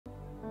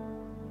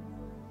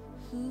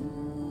We've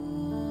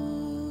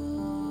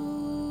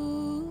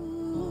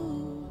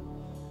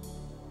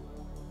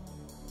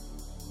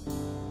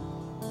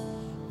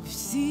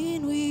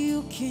seen what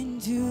you can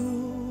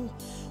do,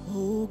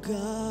 oh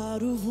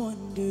God of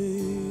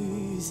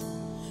wonders.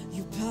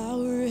 Your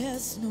power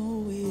has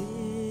no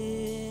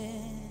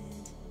end.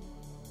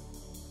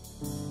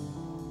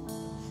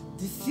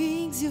 The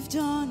things you've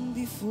done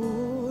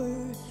before,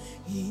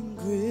 in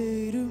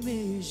greater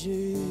measures,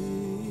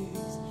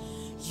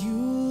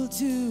 you'll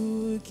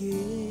do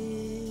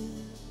again.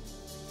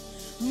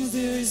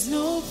 There is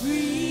no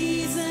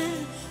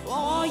reason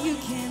why you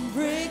can't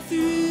break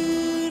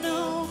through,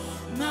 no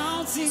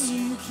mountain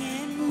you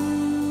can't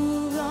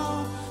move,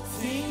 all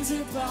things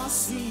are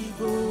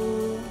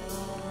possible.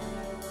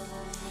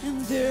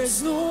 And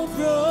there's no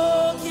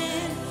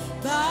broken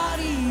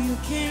body you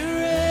can't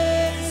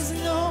raise,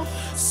 no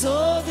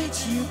soul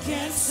that you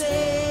can't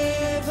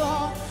save,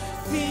 all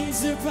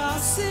things are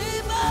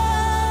possible.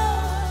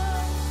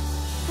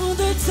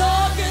 The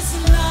darkest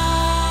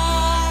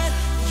night,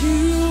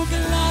 you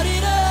can light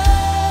it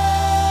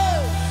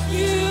up,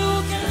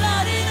 you can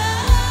light it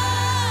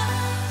up.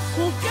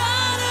 Oh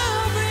God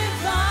of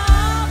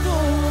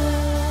revival,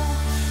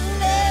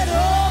 let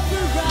hope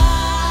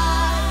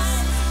arise.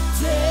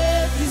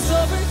 Death is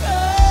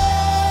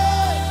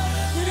overcome,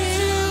 and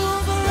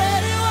you've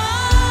already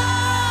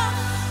won.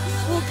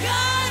 Oh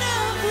God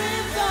of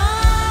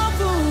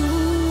revival,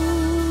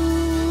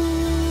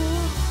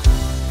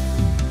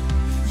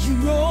 you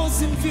rose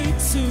in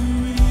victory,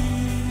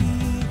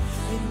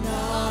 and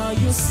now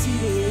you're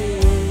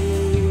seated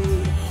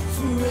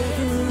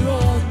forever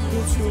on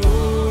the throne.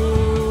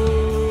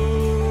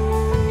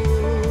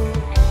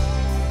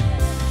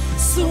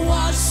 So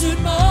why should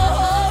my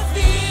heart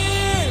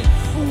fear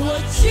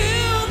what you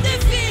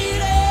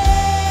defeated?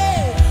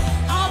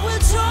 I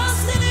will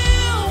trust in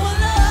you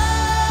alone.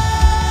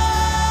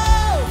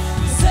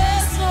 'Cause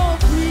there's no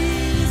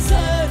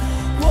reason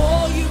why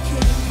you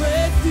can't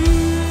break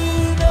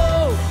through, no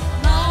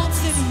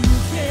mountain you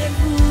can't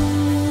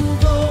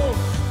move, oh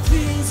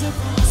things are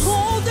possible.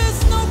 Oh,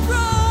 there's no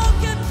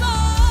broken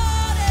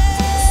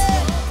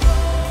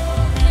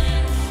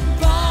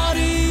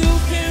body you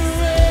can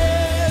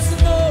raise,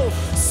 no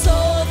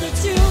soul that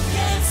you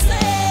can't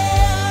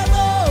save,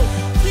 oh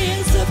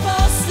things are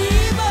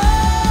possible.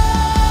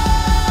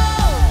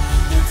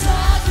 The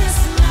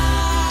darkest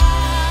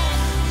night,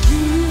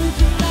 you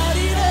can light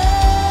it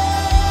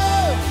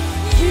up,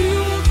 you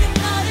can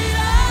light it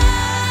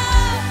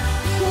up.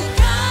 Oh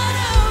God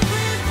of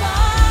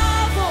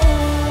revival,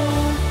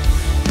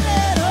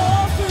 let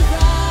hope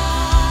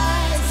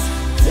arise.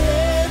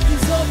 Death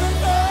is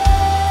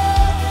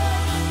overcome,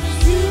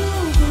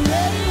 you've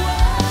already won.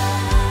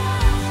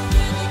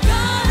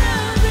 God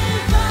of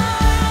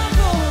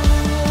revival,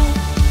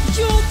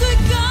 you're the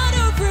God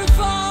of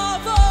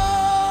revival.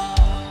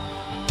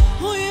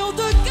 Oh, you're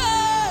the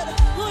God,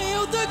 oh,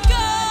 you're the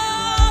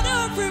God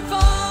of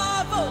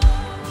revival.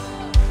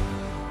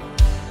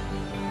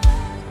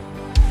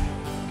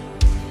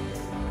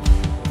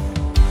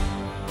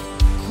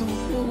 Come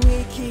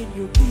awaken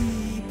your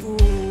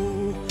people,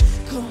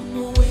 come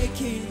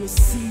awaken your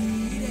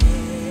city.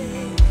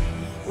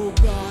 Oh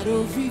God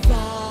of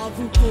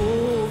revival,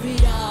 pour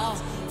it out,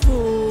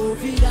 pour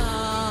it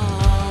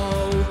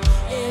out.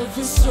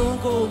 Every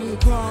stronghold will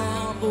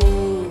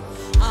crumble,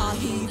 I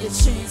hear the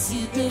chains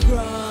hit the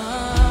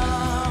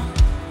ground.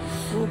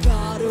 Oh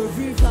God of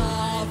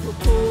revival,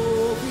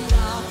 pour it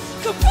out,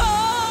 come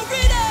pour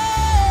it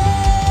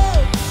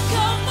out.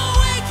 Come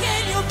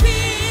awaken your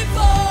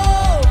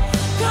people,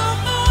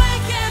 come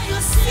awaken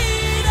your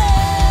city.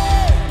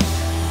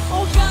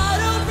 Oh God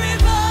of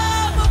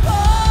revival,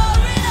 pour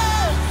it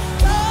out,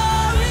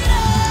 pour it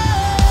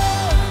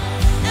out.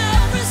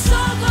 Every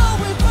stronghold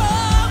will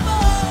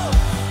crumble,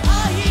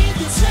 I hear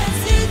the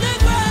chains hit the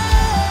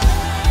ground.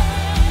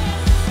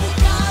 Oh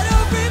God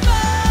of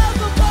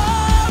revival,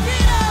 pour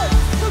it out,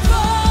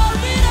 pour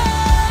it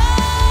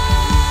out.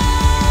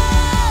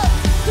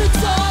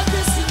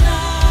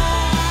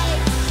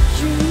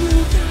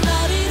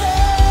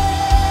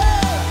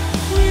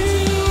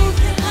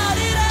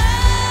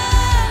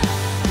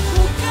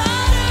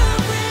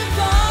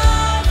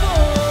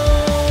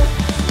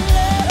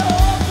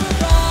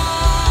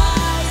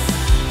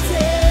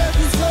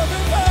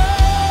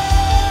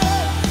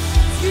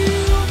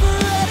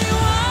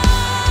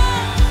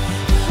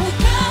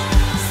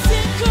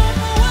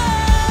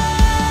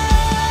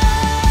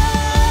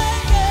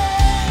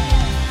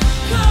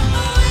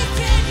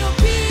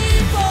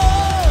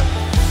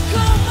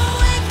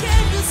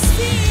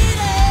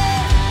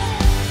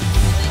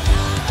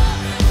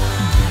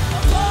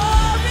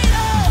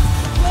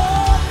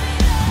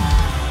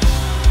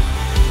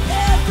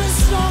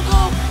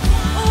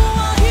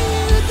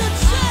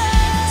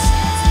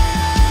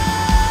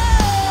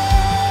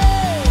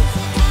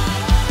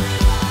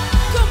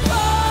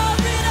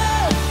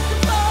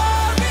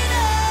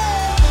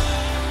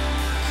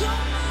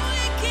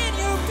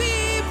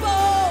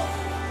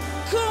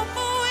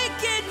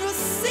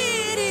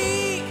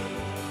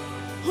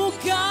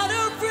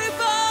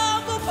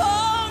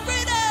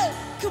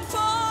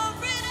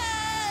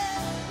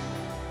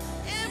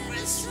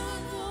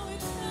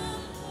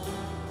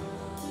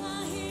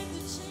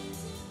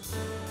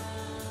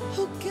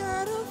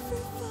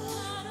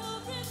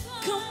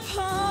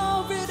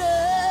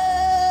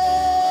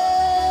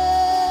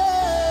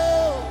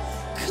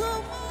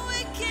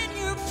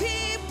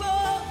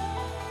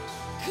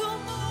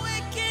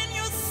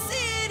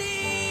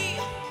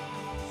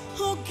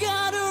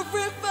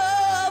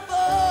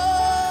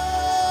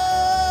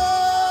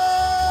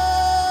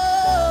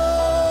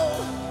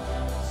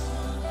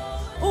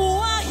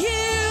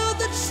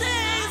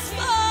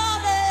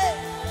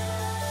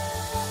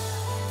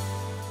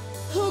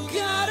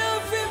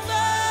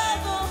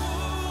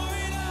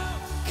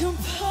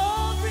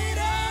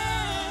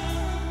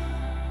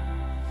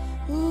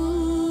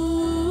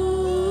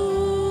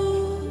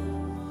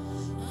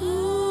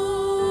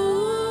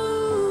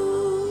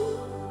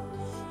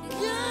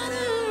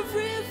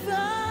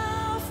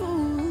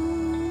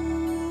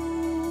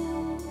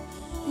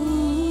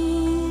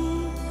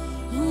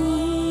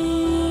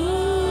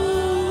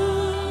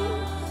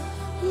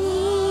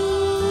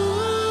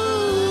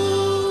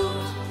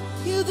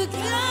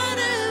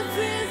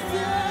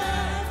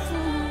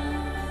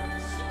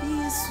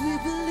 Yes, we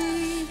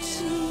believe,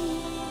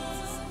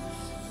 Jesus.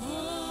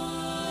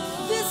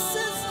 This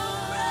is our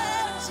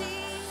prayer,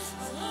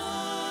 Jesus.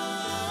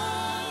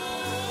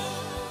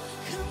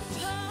 Come,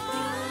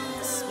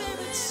 Holy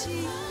Spirit,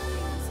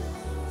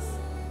 Jesus.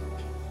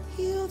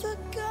 You're the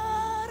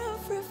God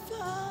of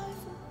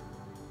revival.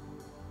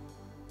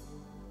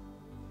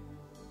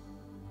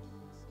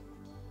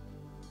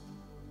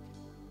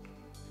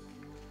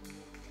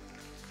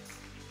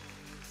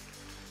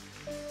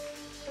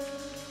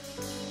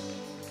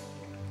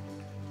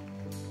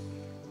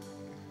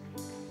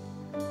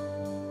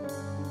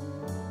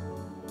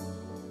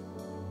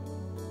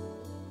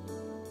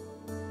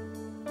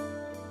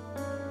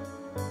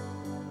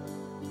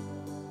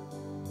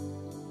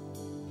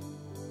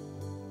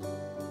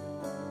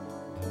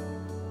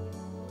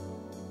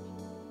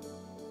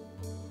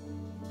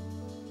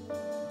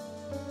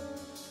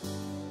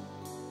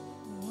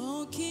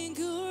 Walking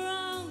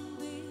around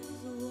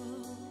this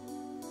world,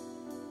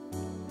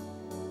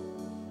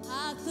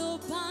 I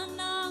thought by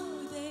now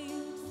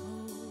they'd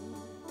fall,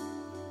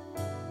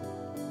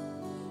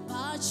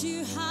 but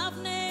you have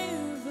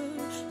never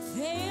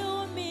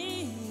failed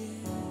me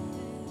yet.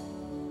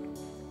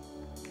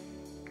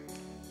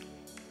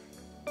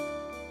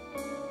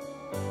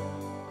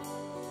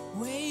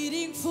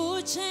 Waiting for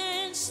a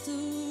chance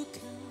to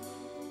come,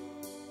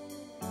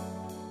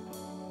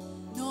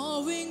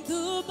 knowing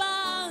the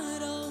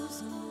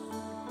battle's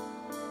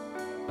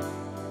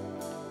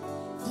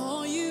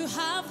for you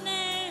have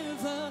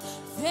never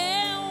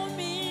failed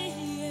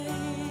me yet.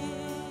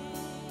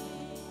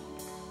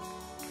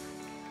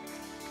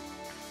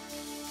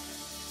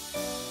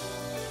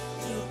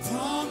 Your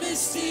promise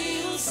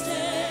still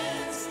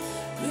stands.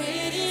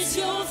 Great is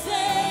your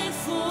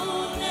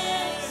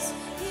faithfulness,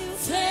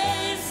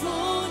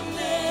 faithfulness.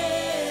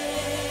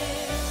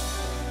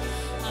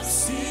 I'm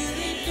still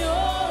in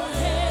your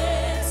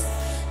hands.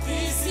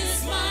 This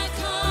is my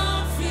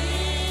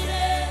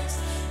confidence.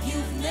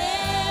 You've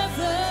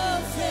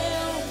never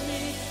failed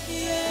me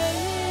yet.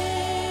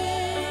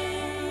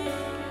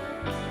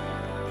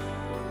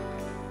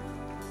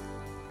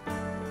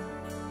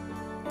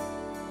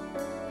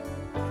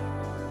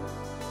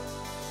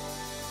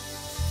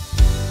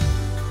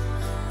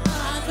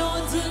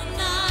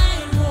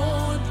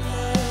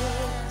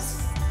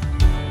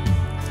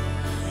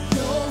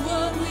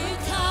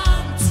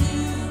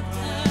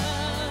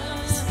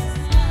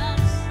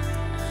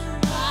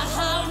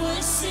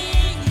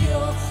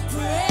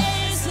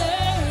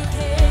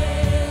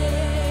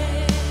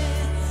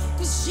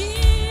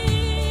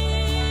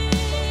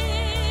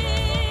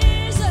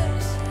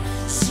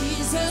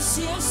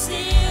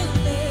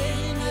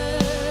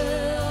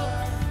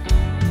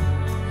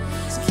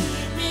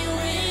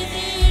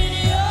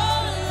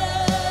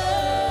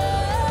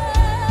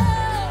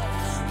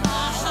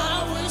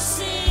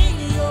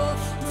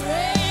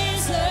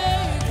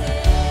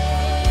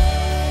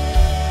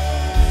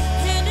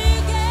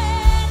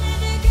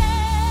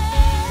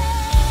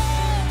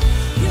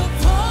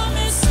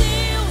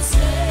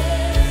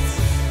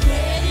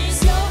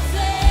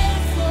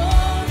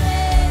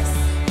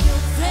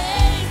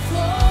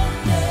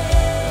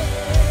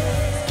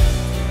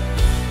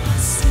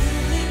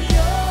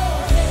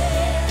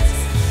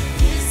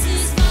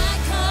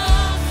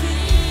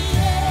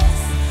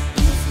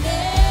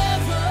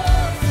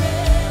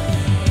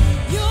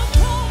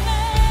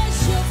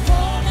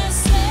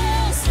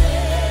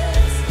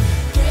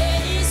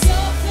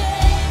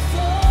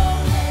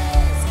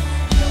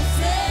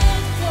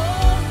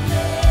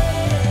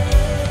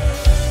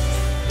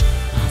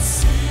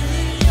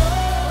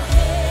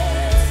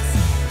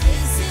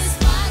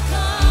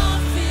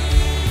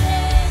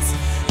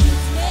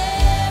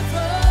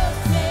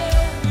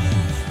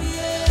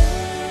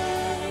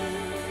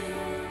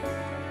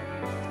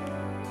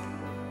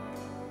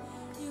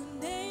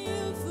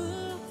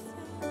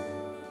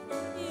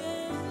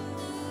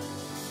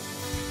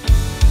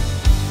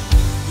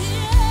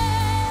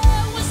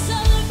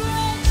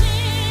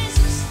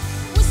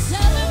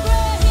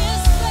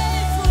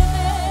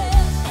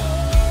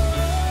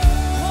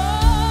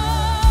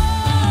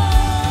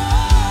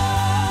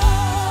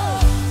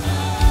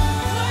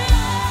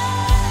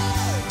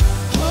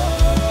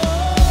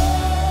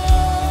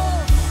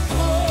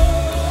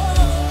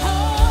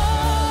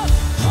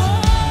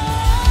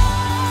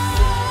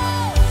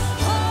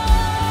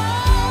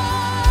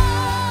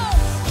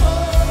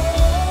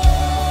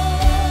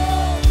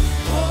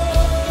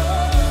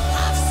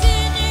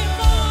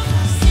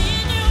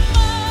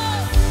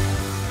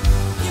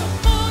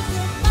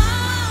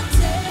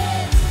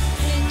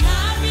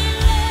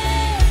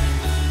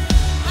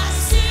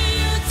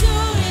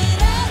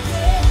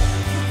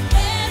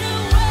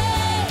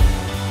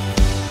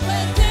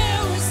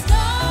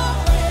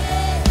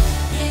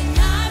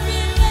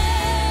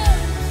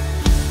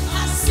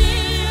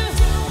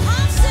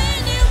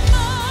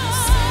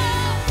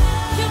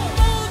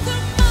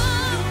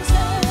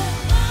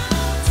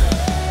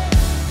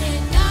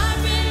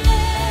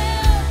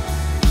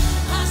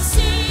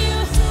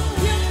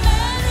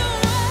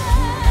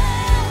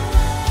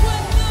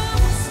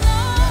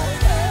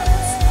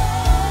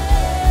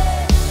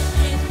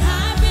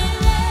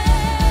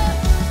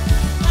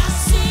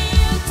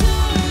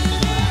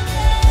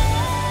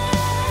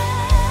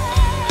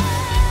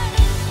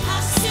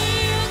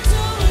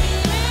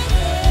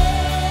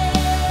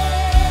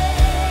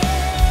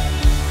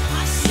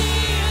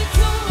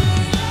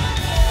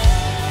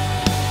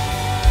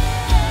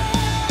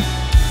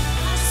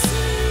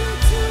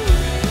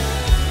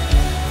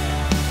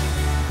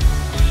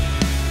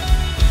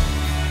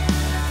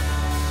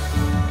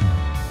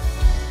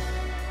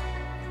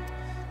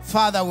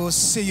 Father, we'll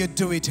see you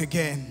do it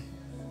again.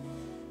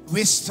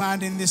 We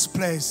stand in this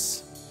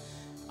place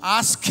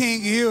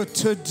asking you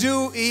to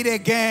do it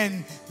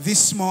again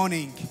this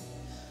morning.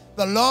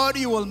 The Lord,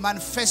 you will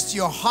manifest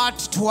your heart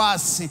to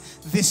us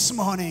this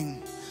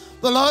morning.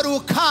 The Lord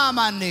will come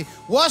and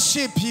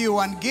worship you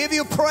and give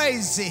you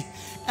praise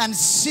and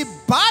see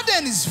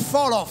burdens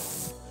fall off.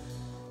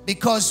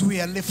 Because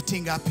we are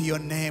lifting up your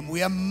name.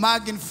 We are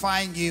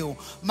magnifying you.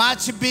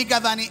 Much bigger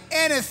than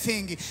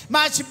anything.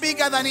 Much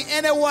bigger than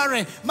any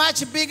worry.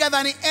 Much bigger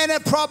than any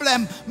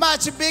problem.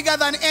 Much bigger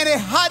than any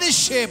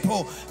hardship.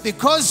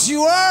 Because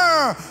you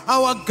are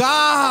our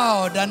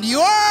God. And you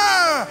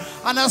are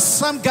an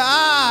awesome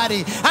God.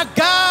 A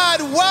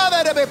God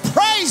worthy to be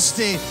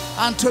praised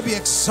and to be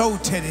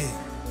exalted.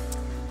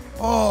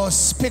 Oh,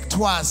 speak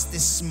to us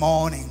this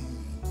morning.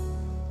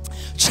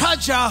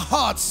 Charge our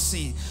hearts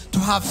to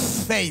have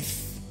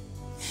faith.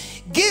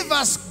 Give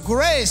us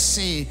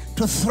grace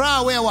to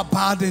throw away our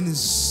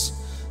burdens,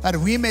 that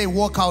we may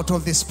walk out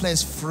of this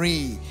place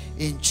free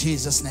in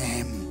Jesus'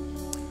 name.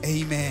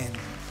 Amen.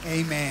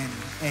 Amen.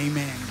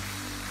 Amen.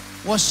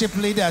 Worship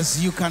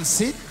leaders, you can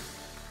sit.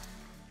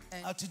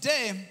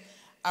 Today,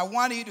 I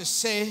want you to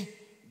say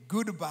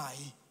goodbye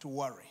to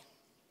worry.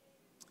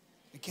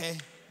 Okay?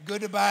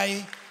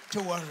 Goodbye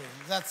to worry.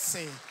 That's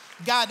it.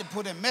 God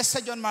put a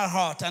message on my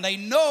heart, and I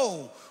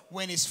know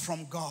when it's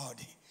from God.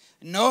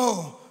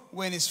 Know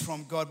when it's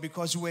from God,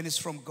 because when it's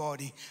from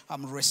God,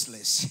 I'm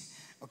restless.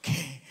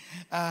 Okay?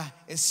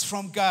 It's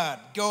from God.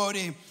 God,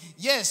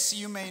 yes,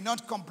 you may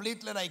not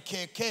completely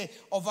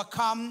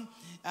overcome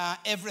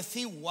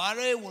everything.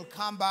 Worry will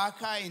come back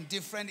in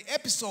different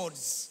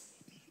episodes.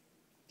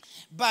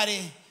 But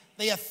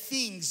there are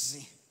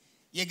things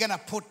you're going to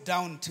put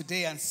down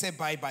today and say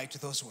bye-bye to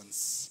those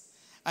ones.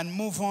 And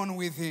move on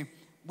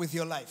with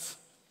your life.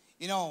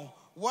 You know,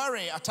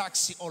 worry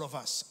attacks all of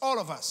us. All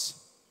of us.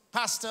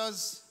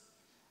 Pastors,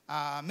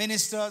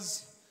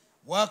 ministers,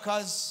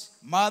 workers,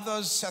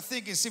 mothers. I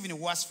think it's even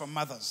worse for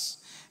mothers.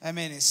 I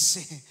mean, it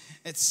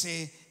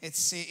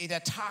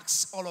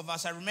attacks all of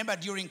us. I remember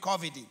during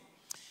COVID,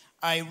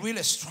 I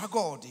really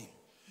struggled.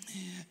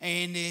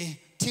 And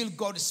till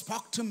God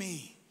spoke to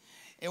me,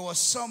 it was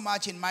so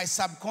much in my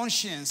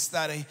subconscious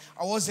that I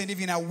wasn't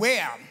even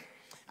aware.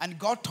 And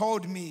God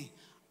told me,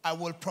 I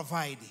will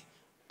provide,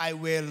 I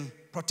will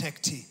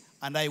protect,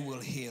 and I will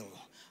heal.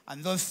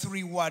 And those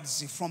three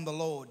words from the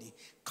Lord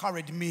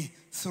carried me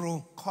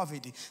through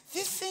COVID.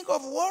 This thing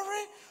of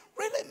worry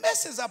really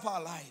messes up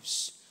our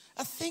lives.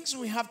 Things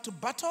we have to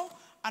battle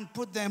and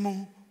put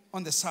them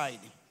on the side.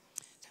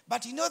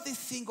 But you know, this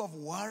thing of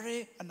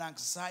worry and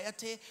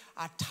anxiety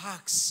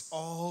attacks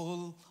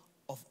all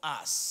of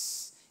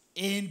us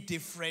in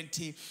different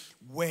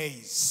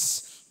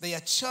ways.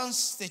 The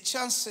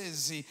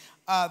chances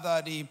are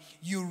that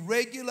you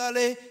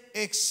regularly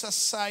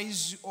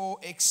exercise or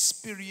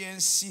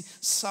experience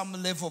some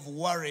level of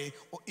worry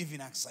or even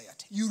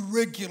anxiety. You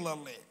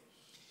regularly.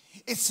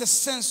 It's a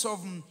sense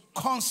of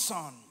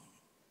concern.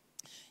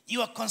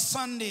 You are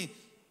concerned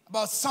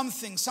about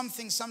something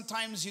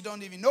sometimes you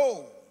don't even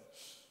know.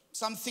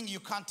 Something you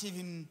can't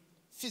even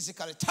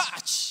physically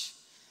touch.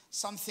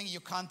 Something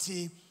you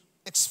can't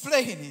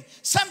explain.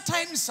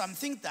 Sometimes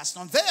something that's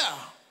not there.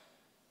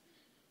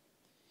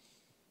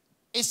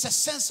 It's a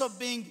sense of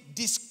being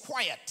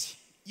disquiet.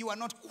 You are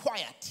not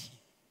quiet.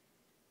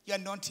 You are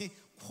not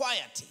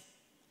quiet.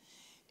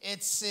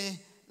 It's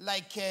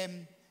like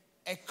a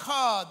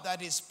car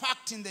that is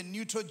parked in the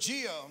neutral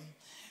gear,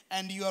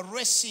 and you are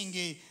racing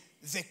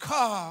the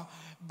car,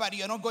 but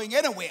you're not going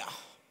anywhere.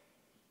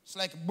 It's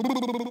like,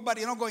 but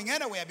you're not going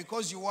anywhere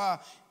because you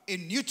are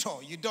in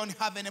neutral. You don't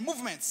have any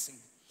movements.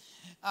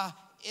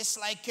 It's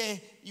like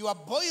you are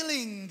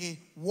boiling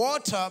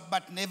water,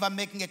 but never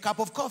making a cup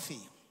of coffee.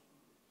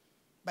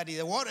 But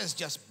the water is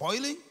just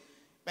boiling,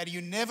 but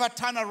you never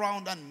turn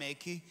around and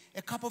make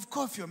a cup of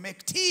coffee or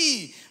make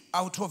tea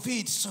out of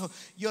it. So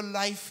your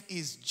life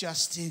is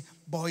just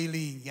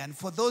boiling. And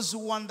for those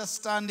who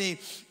understand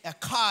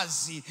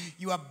cars,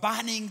 you are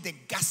burning the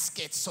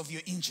gaskets of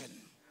your engine.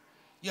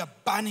 You are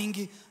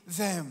burning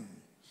them.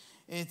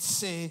 It's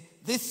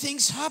these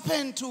things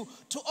happen to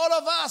all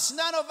of us.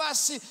 None of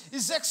us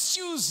is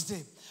excused.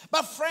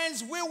 But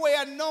friends, we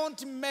were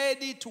not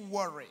made to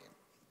worry.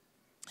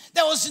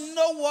 There was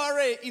no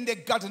worry in the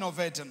Garden of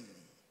Eden.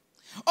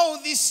 Oh,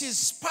 this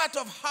is part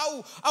of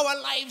how our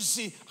lives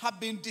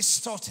have been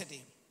distorted.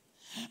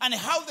 And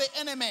how the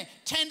enemy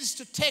tends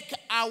to take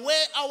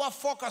away our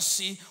focus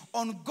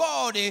on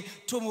God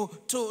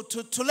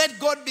to let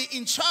God be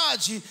in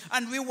charge.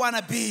 And we want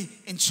to be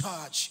in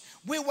charge.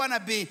 We want to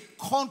be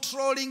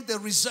controlling the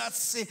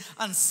results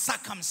and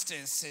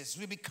circumstances.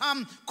 We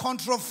become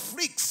control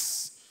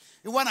freaks.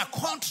 We want to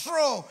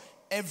control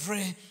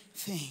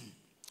everything.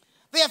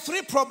 There are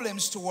three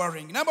problems to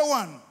worrying. Number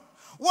one,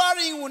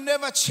 worrying will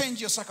never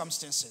change your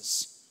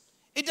circumstances.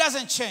 It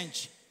doesn't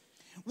change.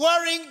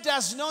 Worrying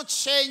does not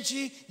change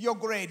your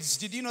grades.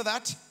 Did you know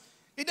that?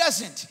 It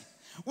doesn't.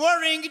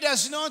 Worrying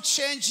does not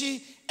change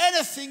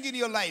anything in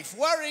your life.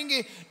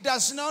 Worrying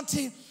does not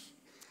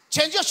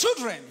change your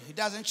children. It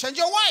doesn't change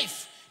your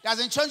wife. It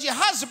doesn't change your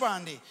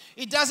husband.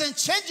 It doesn't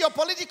change your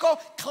political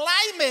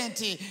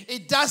climate.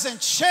 It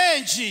doesn't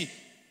change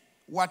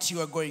what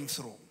you are going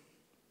through.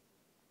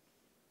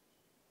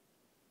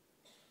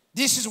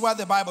 This is what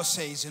the Bible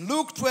says. In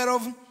Luke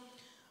 12,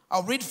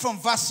 I'll read from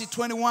verse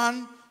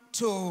 21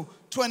 to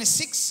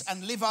 26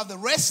 and leave out the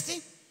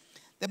rest.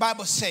 The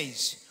Bible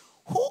says,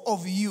 who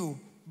of you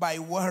by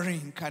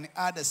worrying can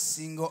add a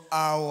single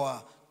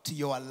hour to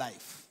your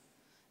life?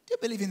 Do you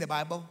believe in the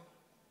Bible?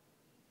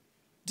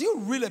 Do you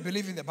really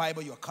believe in the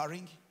Bible you're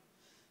carrying?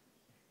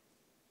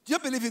 Do you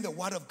believe in the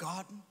Word of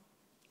God?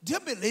 Do you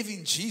believe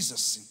in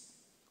Jesus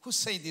who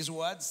said these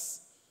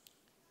words?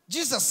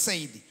 Jesus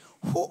said,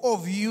 who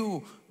of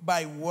you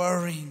by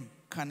worrying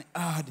can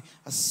add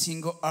a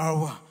single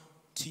hour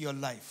to your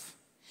life?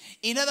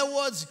 In other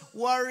words,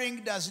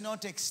 worrying does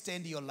not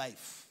extend your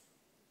life.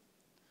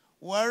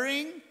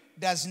 Worrying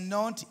does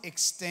not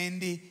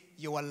extend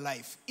your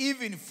life,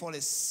 even for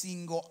a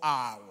single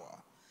hour.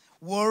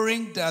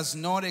 Worrying does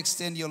not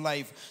extend your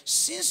life.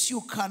 Since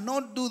you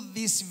cannot do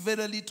this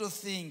very little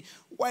thing,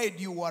 why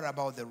do you worry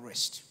about the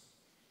rest?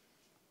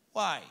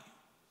 Why?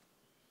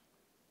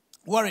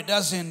 Worry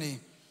doesn't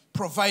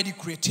provide you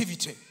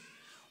creativity.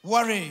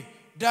 Worry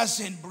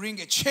doesn't bring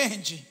a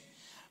change.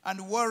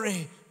 And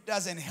worry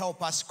doesn't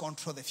help us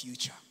control the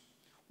future.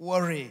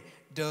 Worry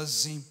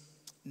does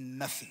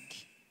nothing.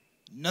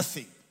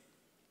 Nothing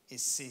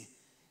is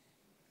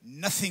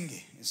nothing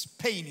is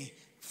pain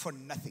for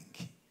nothing.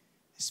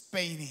 It's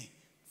pain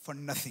for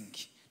nothing.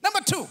 Number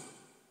 2,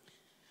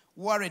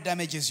 worry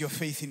damages your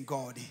faith in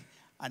God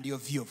and your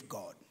view of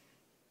God.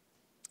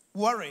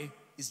 Worry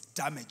is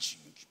damaging.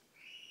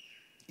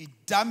 It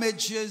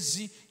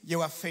damages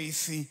your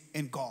faith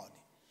in God.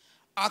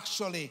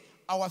 Actually,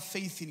 our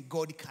faith in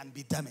God can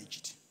be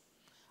damaged.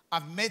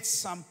 I've met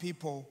some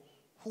people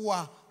who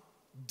are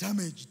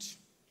damaged.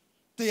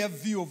 Their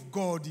view of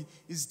God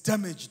is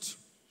damaged.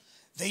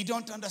 They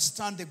don't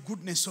understand the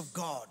goodness of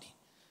God.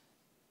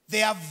 They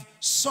have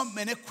so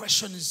many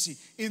questions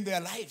in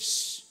their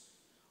lives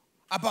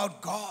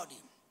about God.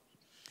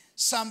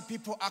 Some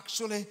people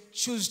actually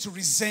choose to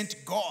resent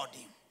God.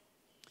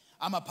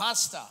 I'm a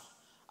pastor.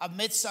 I've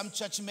met some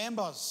church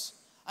members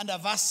and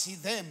I've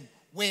asked them,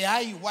 where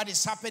are you? What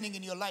is happening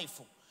in your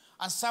life?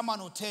 And someone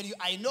will tell you,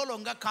 I no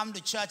longer come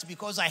to church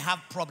because I have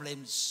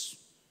problems.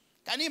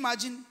 Can you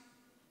imagine?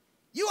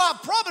 You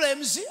have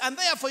problems and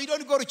therefore you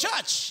don't go to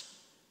church.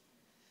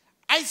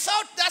 I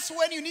thought that's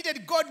when you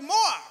needed God more.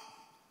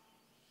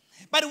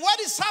 But what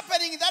is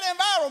happening in that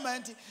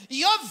environment,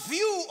 your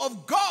view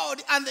of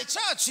God and the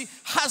church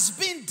has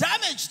been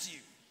damaged.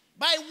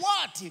 By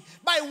what?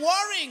 By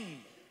worrying.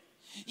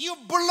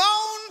 You've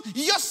blown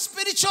your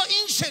spiritual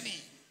engine.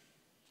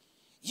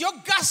 Your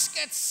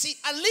gaskets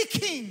are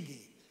leaking.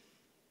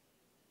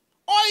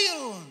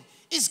 Oil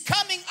is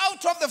coming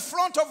out of the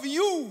front of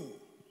you.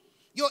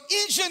 Your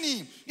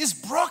engine is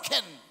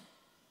broken.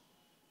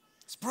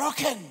 It's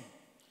broken.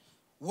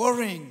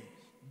 Worrying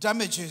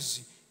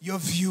damages your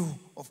view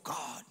of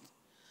God.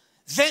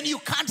 Then you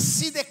can't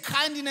see the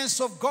kindness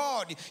of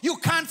God. You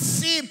can't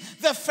see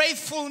the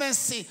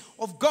faithfulness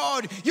of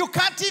God. You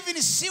can't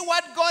even see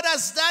what God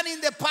has done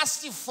in the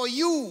past for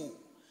you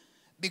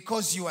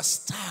because you are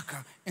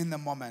stuck in the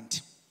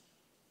moment.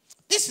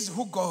 This is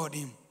who God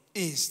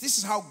is. This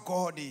is how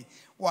God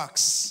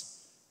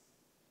works.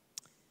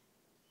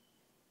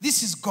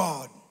 This is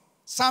God.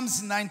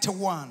 Psalms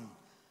 91,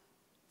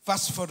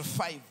 verse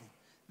 45.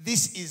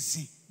 This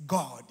is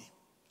God.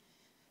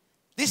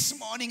 This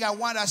morning I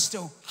want us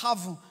to have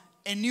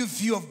a new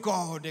view of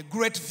God, a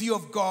great view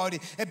of God,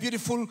 a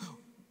beautiful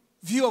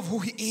view of who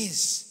He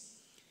is.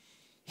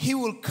 He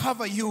will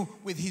cover you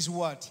with His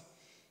what?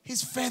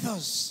 His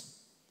feathers.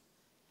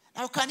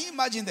 Now can you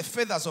imagine the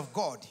feathers of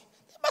God?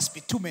 There must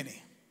be too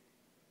many.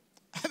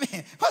 I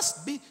mean,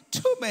 must be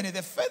too many.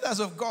 The feathers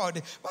of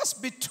God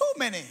must be too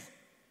many.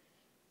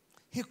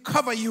 He'll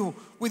cover you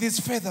with His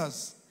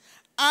feathers.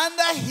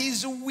 Under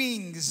His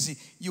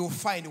wings, you'll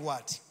find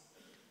what?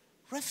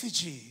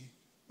 Refuge.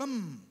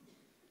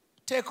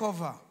 Take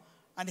over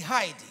and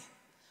hide.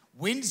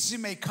 Winds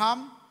may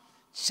come,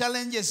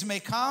 challenges may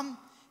come,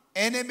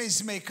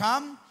 enemies may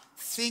come,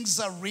 things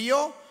are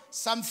real,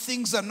 some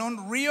things are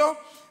not real,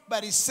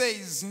 but He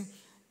says,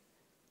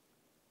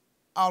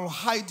 I'll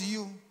hide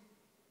you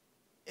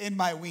in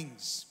my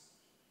wings.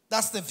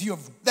 That's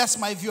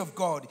my view of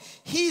God.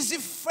 His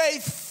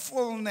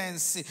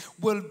faithfulness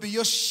will be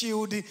your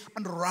shield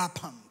and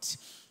rampart.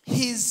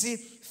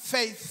 His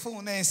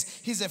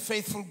faithfulness, He's a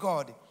faithful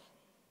God.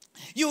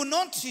 You will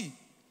not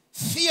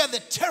fear the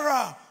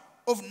terror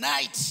of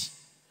night,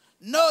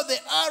 nor the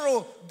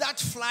arrow that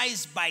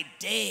flies by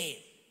day.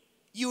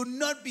 You will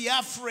not be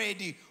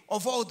afraid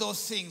of all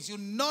those things. You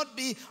will not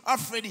be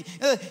afraid.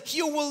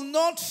 You will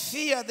not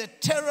fear the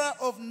terror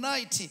of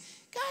night.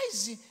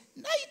 Guys,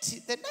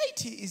 the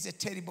night is a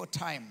terrible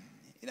time.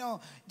 You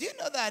know, do you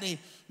know that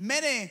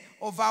many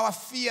of our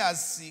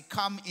fears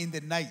come in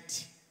the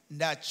night?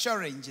 The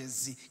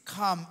challenges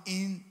come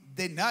in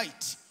the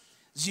night.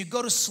 As you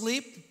go to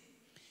sleep,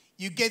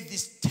 you get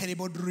this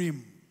terrible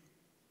dream.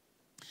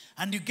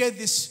 And you get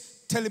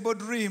this terrible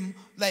dream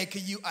like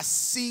you are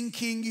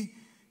sinking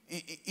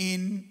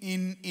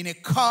in a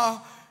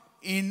car,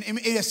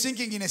 you're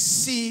sinking in a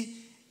sea,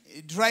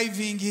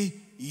 driving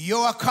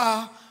your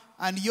car,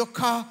 and your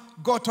car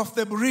got off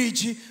the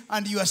bridge,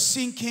 and you are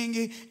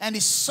sinking, and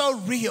it's so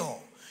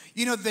real.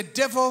 You know, the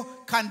devil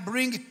can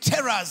bring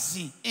terrors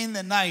in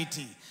the night.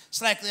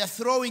 It's like they're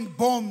throwing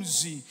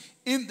bombs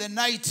in the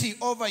night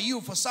over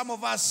you. For some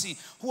of us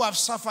who have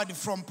suffered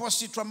from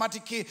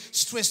post-traumatic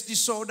stress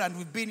disorder and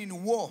we've been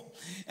in war,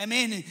 I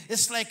mean,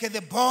 it's like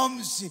the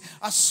bombs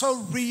are so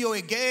real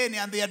again,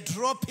 and they are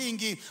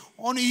dropping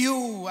on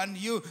you, and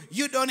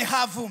you don't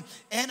have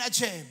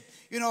energy.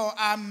 You know,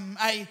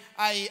 I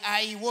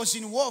was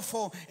in war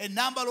for a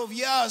number of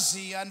years,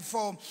 and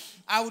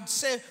I would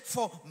say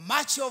for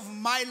much of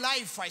my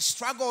life, I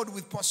struggled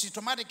with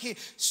post-traumatic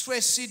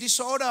stress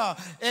disorder.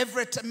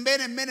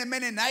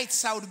 Many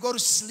nights I would go to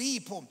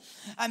sleep.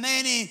 And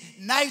then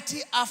night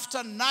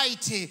after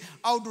night,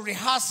 I would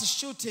rehearse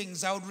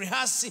shootings. I would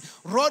rehearse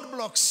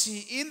roadblocks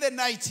in the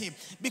night.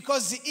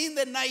 Because in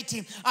the night,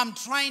 I'm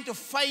trying to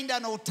find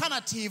an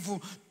alternative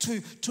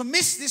to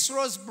miss this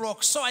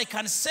roadblock so I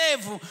can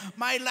save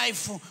my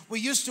life.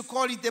 We used to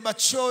call it the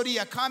Machori.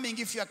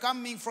 If you're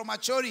coming from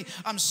Machori,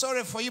 I'm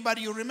sorry for you, but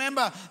you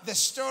remember the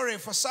story.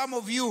 For some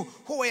of you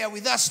who were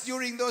with us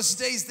during those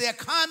days, they're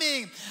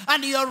coming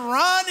and you're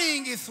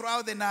running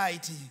throughout the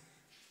night.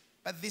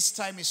 But this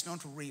time it's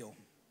not real.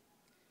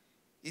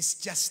 It's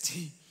just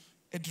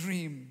a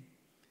dream.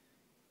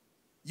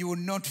 You will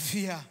not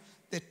fear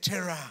the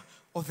terror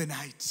of the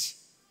night.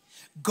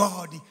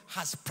 God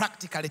has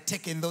practically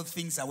taken those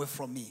things away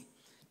from me.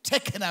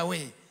 Taken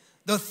away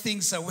those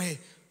things away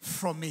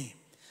from me.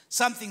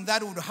 Something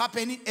that would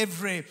happen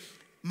every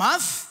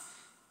month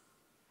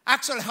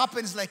actually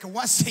happens like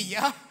once a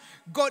year.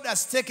 God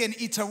has taken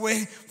it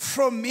away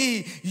from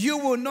me. You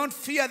will not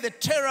fear the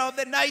terror of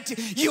the night.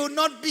 You will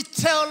not be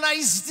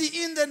terrorized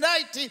in the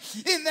night.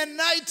 In the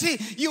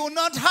night, you will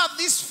not have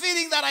this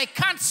feeling that I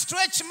can't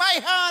stretch my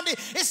hand.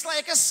 It's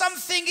like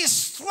something is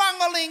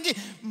strangling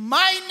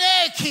my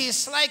neck.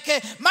 It's like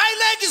my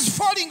leg is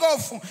falling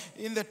off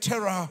in the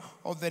terror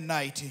of the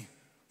night.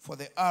 For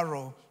the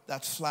arrow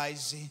that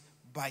flies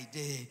by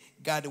day,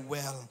 God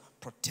will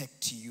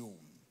protect you.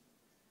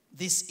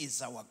 This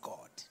is our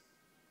God.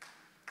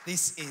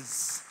 This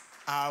is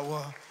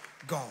our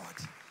God.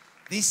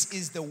 This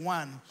is the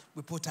one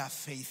we put our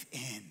faith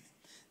in.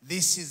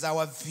 This is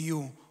our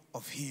view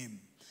of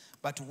him.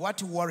 But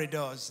what worry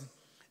does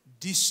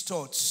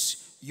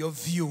distorts your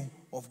view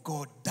of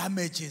God,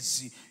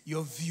 damages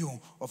your view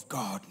of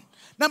God.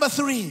 Number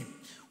 3,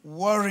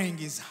 worrying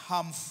is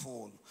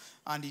harmful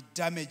and it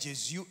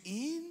damages you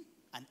in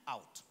and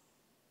out.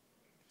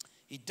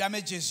 It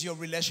damages your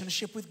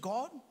relationship with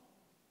God,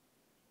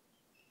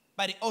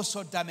 but it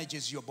also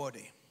damages your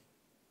body.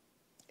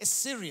 It's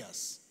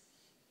serious.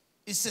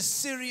 It's a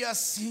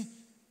serious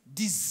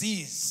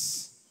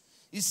disease.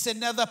 It's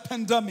another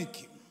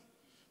pandemic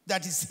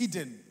that is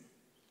hidden.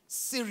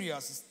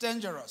 Serious, it's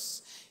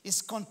dangerous.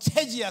 It's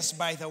contagious,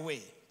 by the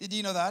way. Did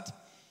you know that?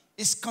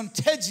 It's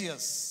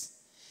contagious.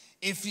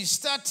 If you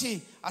start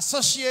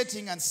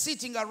associating and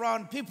sitting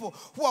around people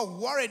who are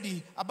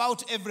worried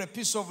about every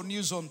piece of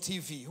news on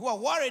TV, who are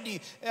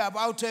worried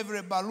about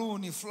every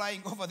balloon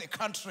flying over the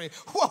country,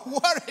 who are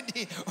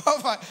worried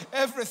over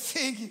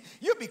everything,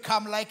 you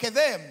become like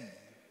them.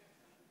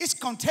 It's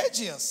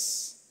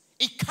contagious.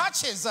 It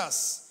catches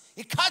us.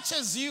 It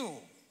catches you.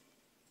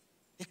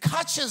 It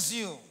catches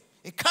you.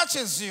 It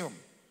catches you.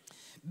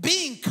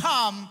 Being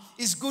calm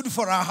is good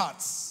for our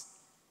hearts.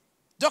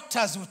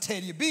 Doctors will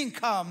tell you, being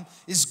calm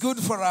is good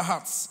for our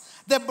hearts.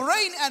 The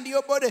brain and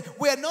your body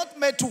were not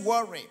made to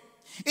worry.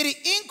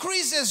 It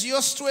increases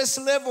your stress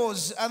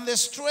levels, and the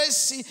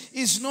stress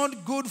is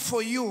not good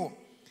for you.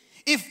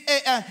 If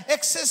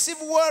excessive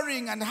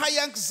worrying and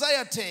high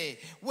anxiety,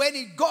 when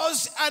it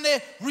goes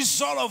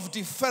unresolved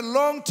for a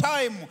long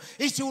time,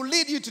 it will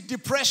lead you to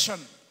depression.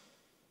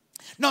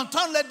 Not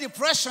only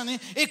depression,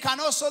 it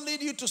can also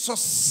lead you to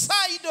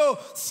suicidal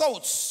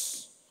thoughts.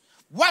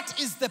 What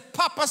is the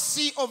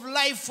purpose of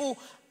life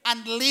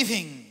and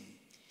living?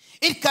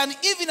 It can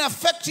even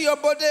affect your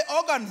body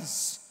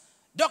organs.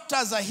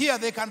 Doctors are here,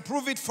 they can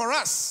prove it for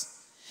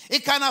us.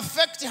 It can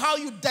affect how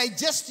you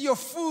digest your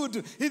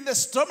food in the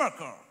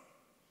stomach.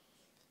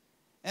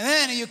 And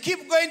then you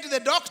keep going to the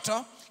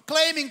doctor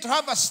claiming to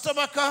have a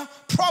stomach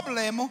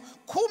problem.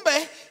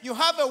 Kumbe, you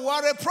have a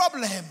worry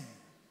problem.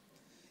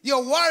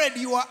 You're worried,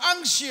 you are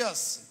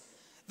anxious.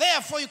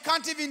 Therefore, you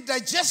can't even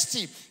digest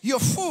your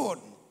food.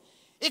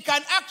 It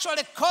can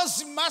actually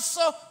cause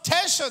muscle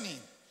tensioning.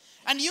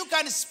 And you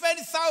can spend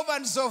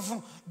thousands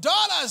of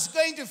dollars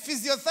going to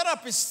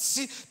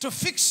physiotherapists to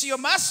fix your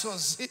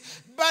muscles.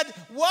 But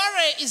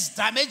worry is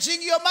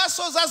damaging your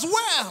muscles as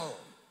well.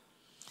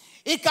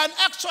 It can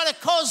actually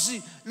cause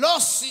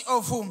loss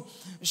of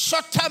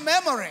short-term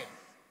memory.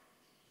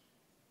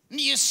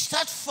 You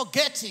start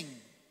forgetting.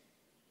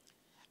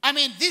 I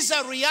mean, these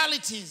are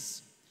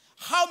realities.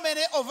 How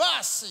many of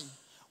us,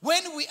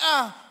 When we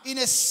are in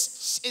a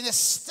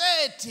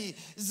state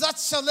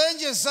that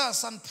challenges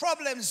us and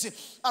problems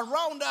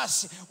around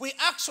us, we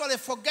actually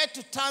forget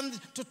to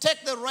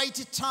take the right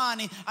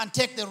turn and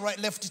take the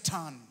left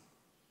turn.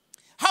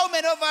 How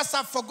many of us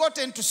have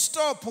forgotten to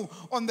stop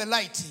on the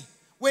light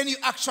when you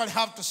actually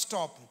have to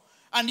stop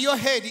and your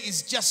head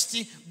is just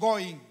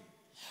going?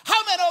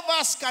 How many of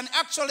us can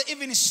actually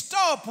even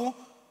stop?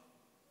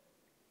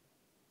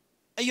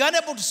 You're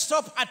unable to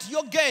stop at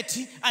your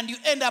gate and you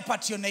end up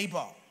at your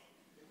neighbor.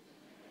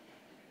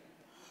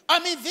 I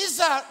mean, these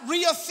are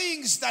real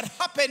things that are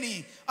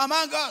happening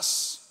among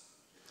us.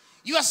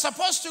 You are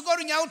supposed to go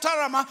to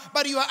Nyautarama,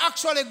 but you are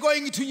actually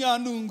going to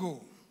Nyanungu.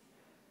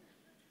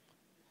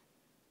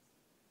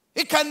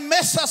 It can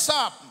mess us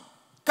up,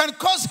 can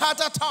cause heart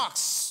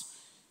attacks.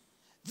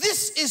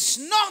 This is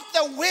not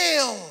the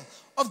will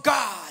of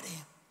God.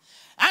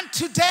 And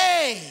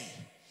today,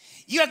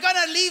 you're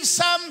going to leave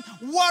some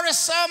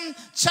worrisome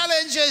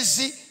challenges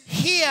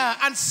here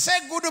and say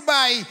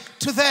goodbye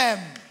to them.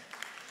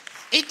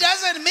 It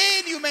doesn't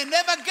mean you may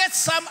never get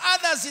some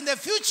others in the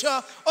future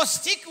or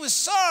stick with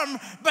some,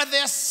 but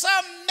there are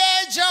some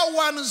major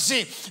ones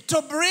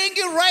to bring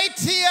you right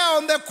here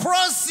on the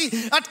cross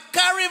at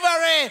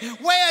Calvary,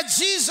 where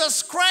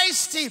Jesus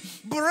Christ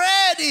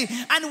bled,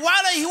 and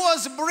while he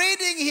was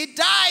bleeding, he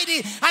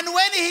died, and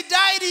when he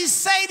died, he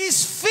said,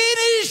 "It's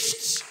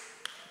finished."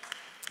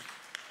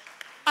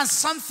 And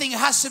something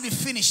has to be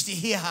finished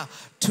here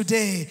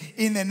today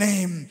in the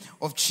name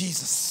of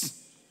Jesus.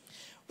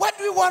 What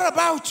do we worry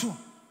about?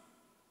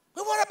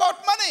 We worry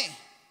about money.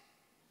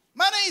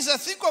 Money is a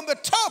thing on the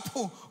top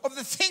of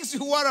the things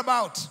we worry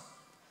about.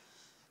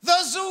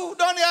 Those who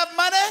don't have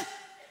money,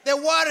 they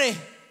worry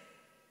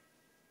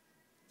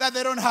that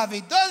they don't have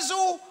it. Those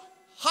who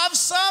have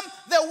some,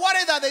 they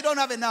worry that they don't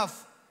have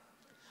enough.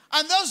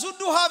 And those who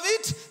do have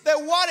it, they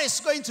worry it's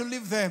going to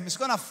leave them. It's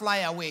going to fly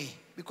away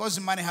because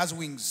money has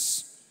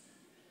wings.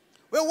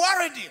 We're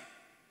worried.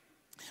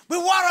 We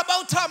worry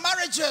about our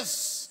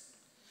marriages.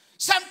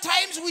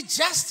 Sometimes we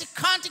just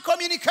can't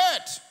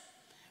communicate.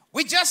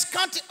 We just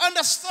can't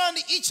understand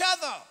each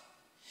other.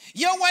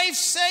 Your wife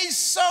says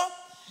so,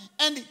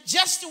 and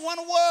just one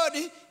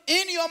word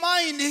in your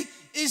mind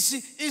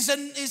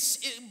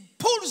it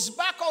pulls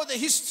back all the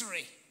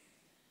history.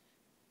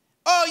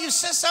 Oh, you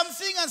say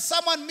something and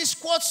someone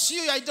misquotes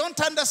you. I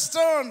don't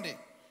understand.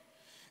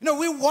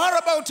 We worry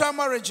about our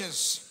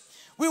marriages.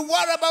 We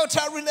worry about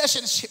our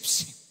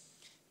relationships.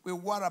 We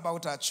worry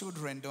about our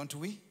children, don't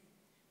we?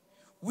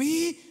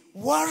 We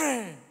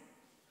worry.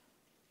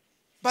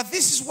 But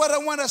this is what I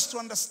want us to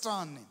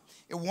understand.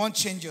 It won't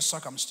change your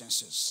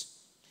circumstances.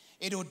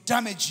 It will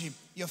damage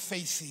your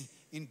faith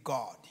in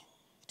God.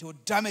 It will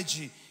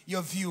damage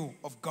your view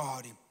of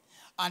God.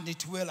 And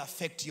it will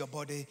affect your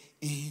body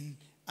in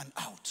and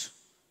out.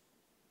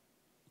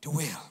 It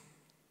will.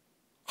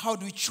 How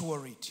do we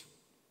cure it?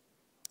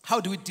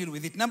 How do we deal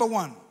with it? Number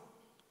one,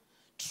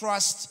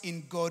 trust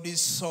in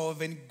God's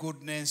sovereign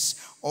goodness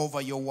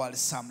over your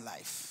worrisome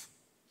life.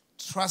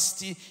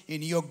 Trust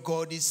in your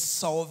God's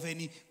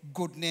sovereign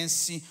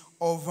goodness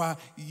over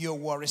your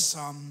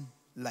worrisome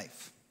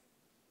life.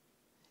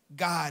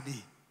 God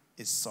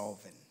is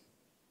sovereign.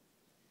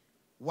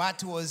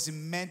 What was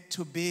meant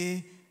to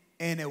be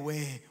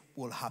anyway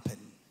will happen.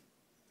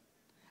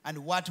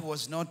 And what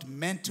was not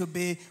meant to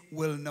be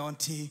will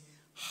not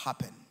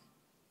happen.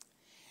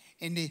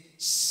 And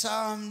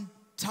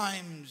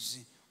sometimes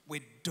we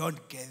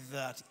don't get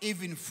that,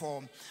 even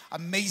for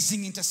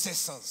amazing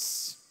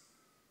intercessors.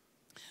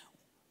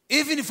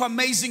 Even for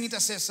amazing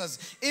intercessors,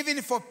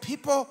 even for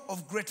people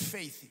of great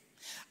faith.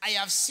 I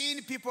have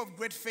seen people of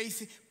great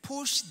faith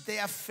push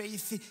their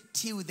faith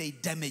till they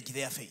damage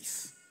their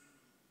faith.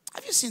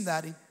 Have you seen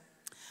that?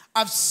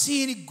 I've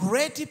seen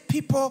great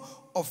people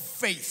of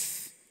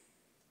faith,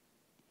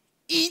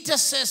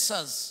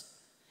 intercessors,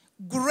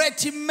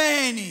 great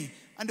men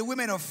and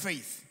women of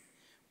faith,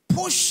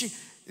 push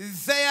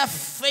their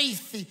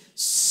faith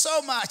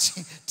so much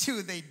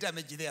till they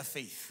damage their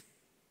faith.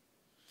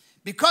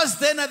 Because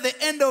then at the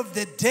end of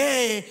the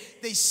day,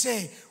 they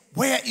say,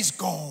 where is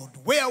God?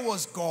 Where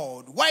was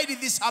God? Why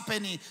did this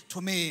happen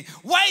to me?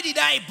 Why did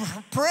I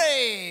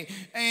pray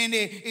and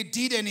it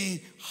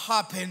didn't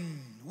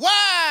happen?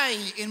 Why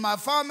in my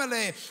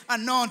family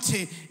and not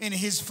in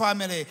his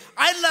family?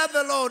 I love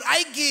the Lord.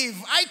 I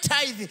give. I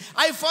tithe.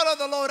 I follow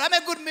the Lord. I'm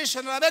a good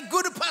missionary. I'm a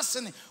good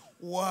person.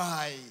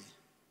 Why?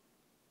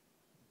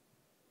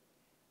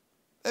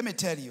 Let me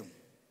tell you,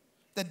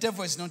 the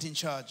devil is not in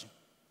charge.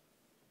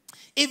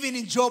 Even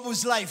in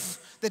Job's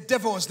life, the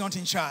devil was not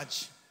in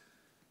charge.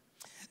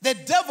 The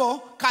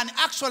devil can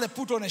actually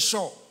put on a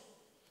show.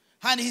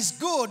 And he's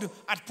good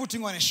at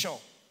putting on a show.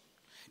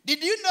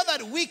 Did you know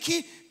that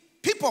wicked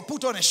people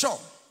put on a show?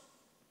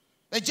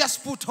 They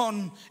just put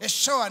on a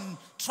show and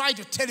try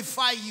to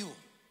terrify you.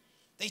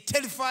 They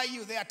terrify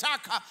you. They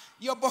attack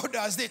your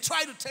borders. They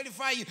try to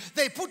terrify you.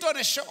 They put on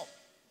a show.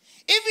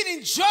 Even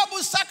in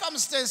Job's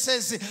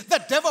circumstances,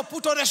 the devil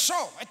put on a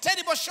show, a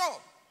terrible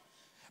show.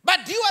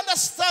 But do you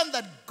understand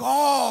that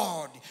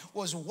God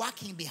was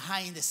working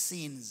behind the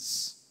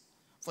scenes?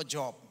 for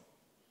Job.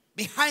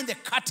 Behind the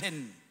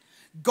curtain,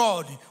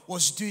 God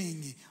was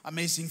doing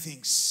amazing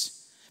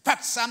things. In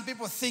fact, some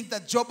people think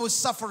that Job's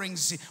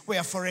sufferings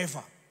were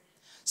forever.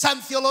 Some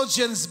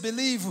theologians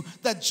believe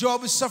that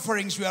Job's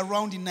sufferings were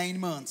around in 9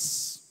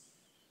 months.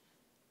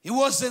 It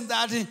wasn't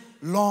that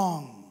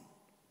long.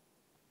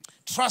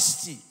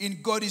 Trust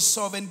in God's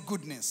sovereign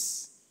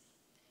goodness.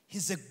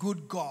 He's a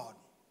good God.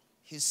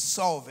 He's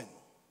sovereign.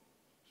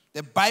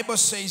 The Bible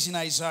says in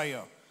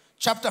Isaiah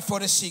chapter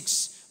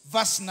 46,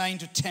 verse 9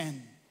 to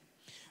 10,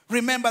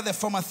 remember the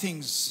former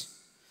things,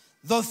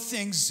 those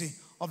things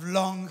of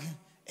long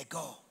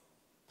ago.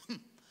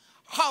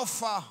 How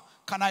far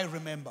can I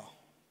remember?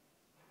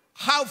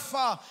 How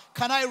far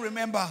can I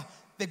remember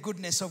the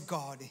goodness of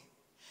God?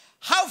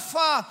 How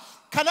far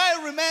can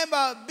I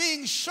remember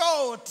being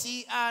short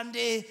and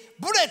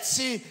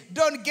bullets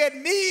don't get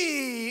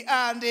me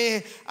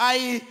and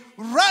I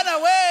run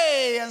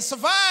away and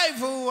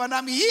survive and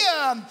I'm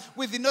here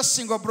with no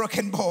single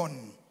broken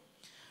bone?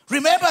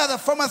 Remember the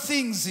former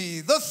things,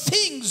 the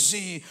things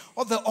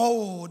of the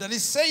old. And it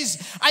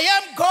says, I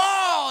am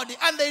God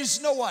and there is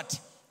no what?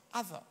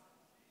 Other.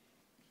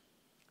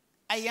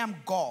 I am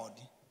God.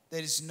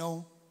 There is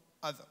no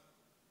other.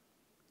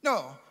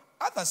 No,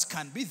 others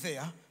can be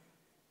there,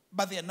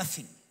 but they are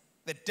nothing.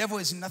 The devil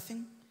is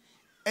nothing.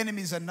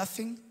 Enemies are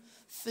nothing.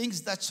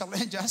 Things that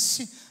challenge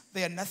us,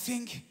 they are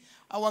nothing.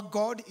 Our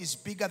God is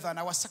bigger than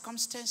our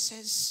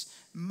circumstances.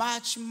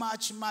 Much,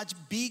 much, much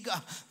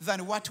bigger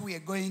than what we are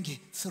going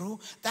through.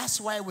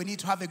 That's why we need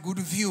to have a good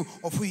view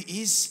of who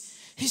he is.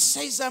 He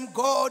says, I'm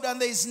God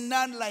and there is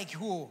none like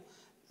who?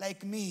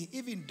 Like me.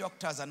 Even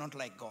doctors are not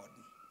like God.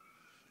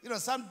 You know,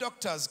 some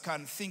doctors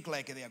can think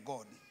like they are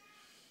God,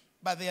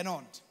 but they are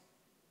not.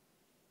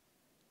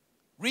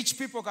 Rich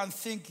people can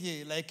think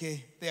like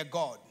they are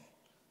God.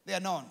 They are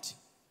not.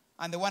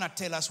 And they want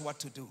to tell us what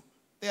to do.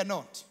 They are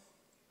not.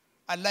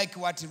 I like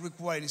what Rick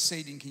Warren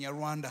said in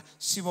Kinyarwanda,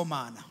 Sibo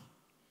Mana.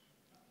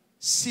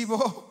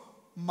 Sibo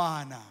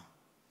Mana.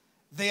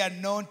 They are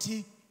not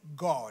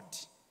God.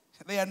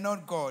 They are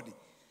not God.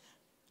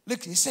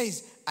 Look, he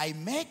says, I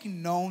make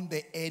known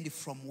the end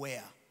from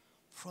where?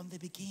 From the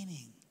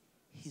beginning.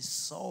 He's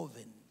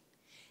sovereign.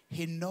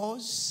 He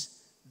knows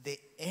the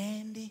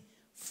end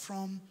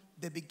from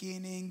the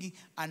beginning,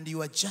 and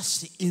you are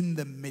just in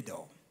the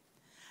middle.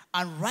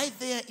 And right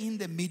there in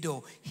the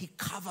middle, he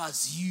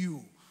covers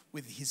you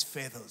with his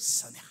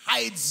feathers and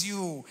hides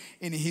you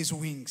in his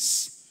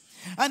wings.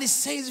 And it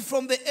says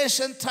from the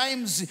ancient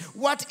times,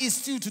 what is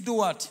still to do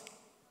what?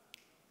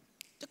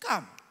 To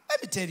come.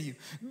 Let me tell you,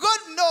 God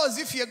knows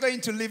if you're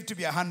going to live to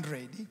be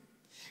 100.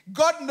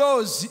 God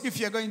knows if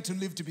you're going to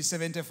live to be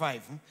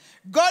 75.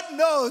 God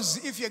knows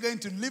if you're going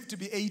to live to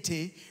be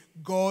 80.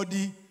 God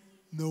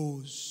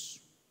knows.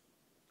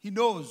 He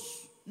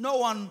knows. No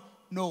one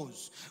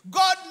knows.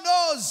 God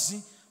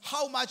knows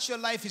how much your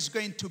life is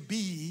going to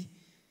be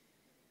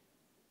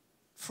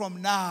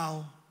from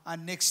now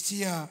and next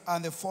year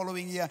and the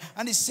following year.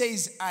 And he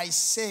says, I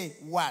say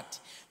what?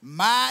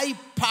 My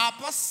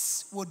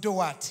purpose will do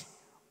what?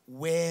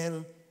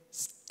 Will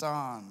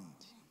stand.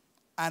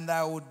 And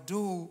I will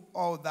do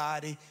all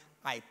that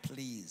I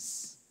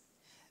please.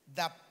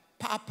 The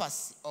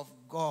purpose of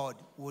God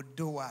will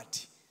do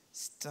what?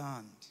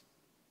 Stand.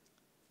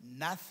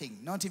 Nothing,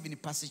 not even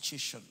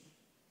persecution.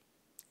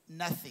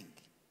 Nothing.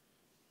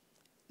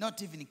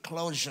 Not even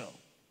closure.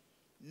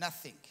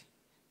 Nothing.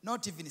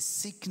 Not even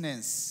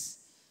sickness.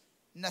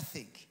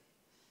 Nothing.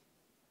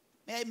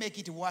 May I make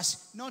it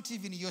worse? Not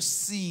even your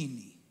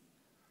sin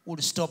will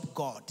stop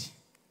God.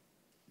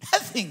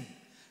 Nothing.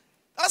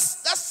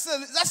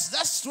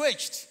 That's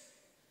stretched.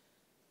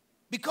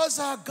 Because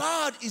our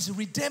God is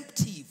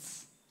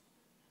redemptive.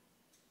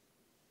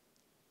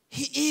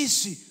 He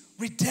is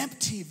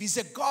redemptive. He's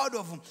a God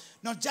of,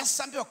 not just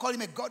some people call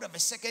him a God of a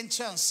second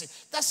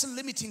chance. That's a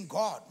limiting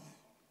God.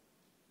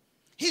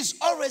 He's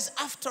always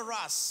after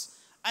us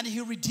and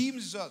he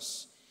redeems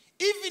us.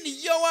 Even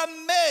your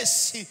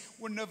mercy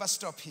will never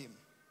stop him.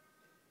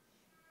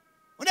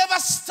 Will never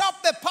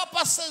stop the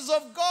purposes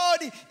of God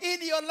in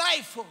your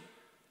life.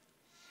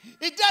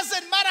 It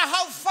doesn't matter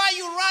how far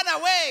you run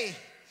away.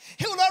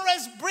 He will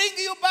always bring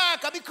you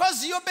back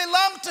because you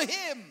belong to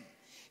him.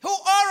 Who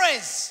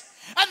always.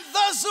 And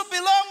those who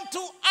belong to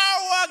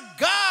our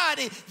God,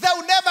 they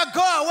will never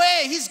go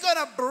away. He's going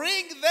to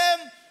bring them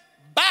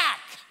back.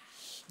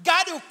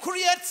 God will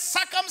create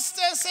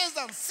circumstances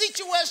and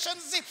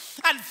situations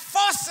and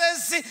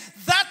forces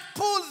that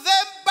pull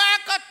them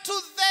back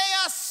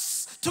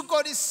to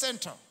God's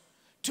center,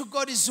 to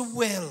God's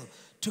will,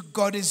 to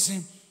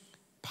God's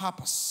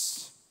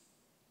purpose.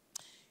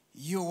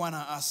 You want to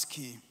ask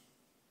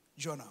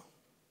Jonah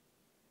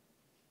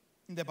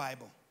in the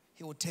Bible.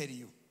 He will tell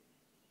you.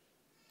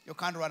 You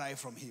can't run away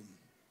from him.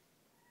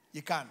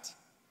 You can't.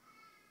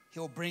 He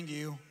will bring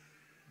you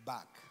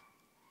back.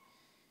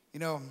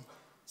 You know,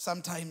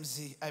 sometimes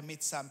I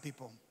meet some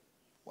people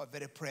who are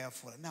very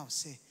prayerful. And now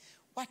say,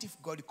 what if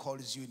God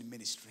calls you in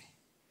ministry?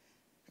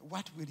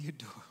 What will you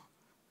do?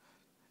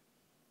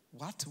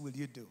 what will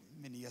you do?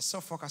 I mean, you're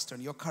so focused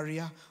on your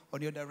career,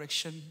 on your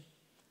direction.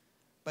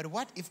 But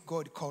what if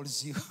God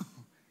calls you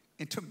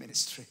into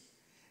ministry?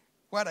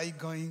 What are you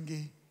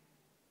going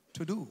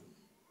to do?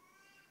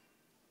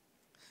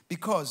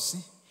 Because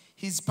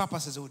his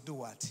purposes will do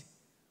what?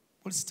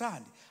 Will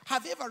stand.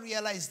 Have you ever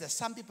realized that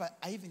some people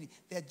are even,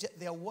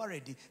 they're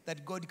worried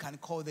that God can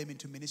call them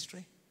into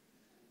ministry?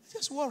 They're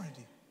just worried.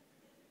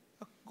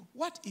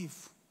 What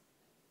if?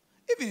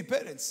 Even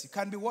parents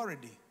can be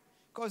worried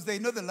because they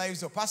know the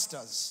lives of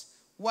pastors.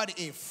 What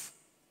if?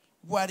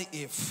 What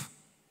if?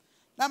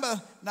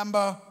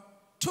 Number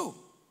 2.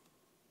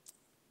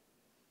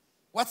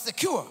 What's the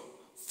cure?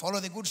 Follow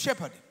the good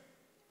shepherd.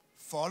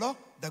 Follow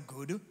the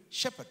good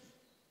shepherd.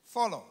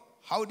 Follow.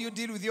 How do you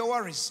deal with your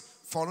worries?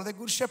 Follow the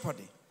good shepherd.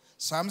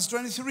 Psalms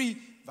 23,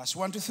 verse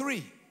 1 to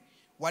 3.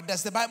 What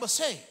does the Bible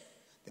say?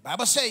 The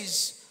Bible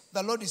says,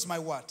 the Lord is my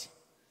what?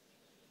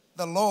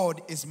 The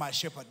Lord is my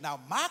shepherd. Now,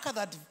 mark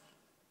that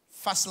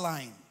first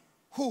line.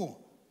 Who?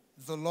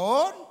 The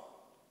Lord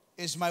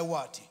is my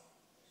what?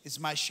 Is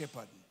my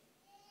shepherd.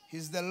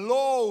 He's the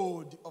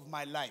Lord of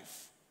my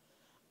life.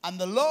 And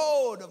the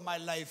Lord of my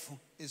life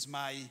is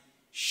my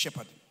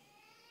shepherd.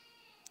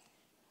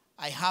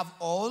 I have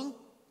all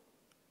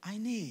I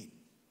need.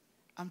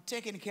 I'm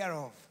taken care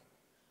of.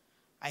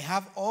 I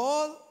have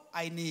all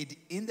I need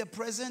in the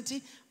present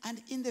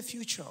and in the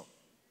future.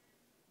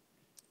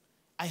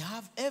 I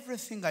have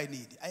everything I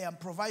need. I am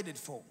provided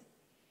for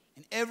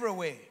in every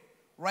way,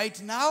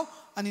 right now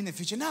and in the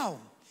future. Now,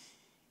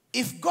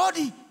 if God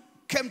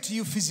came to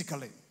you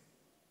physically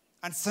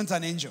and sent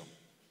an angel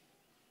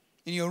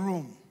in your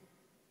room,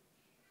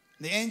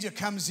 the angel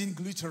comes in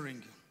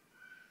glittering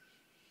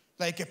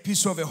like a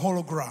piece of a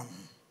hologram.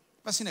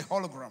 I've seen a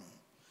hologram.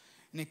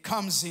 And it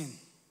comes in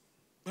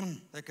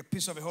like a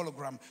piece of a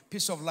hologram,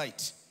 piece of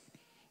light,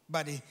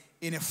 but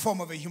in a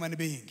form of a human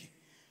being.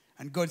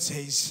 And God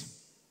says,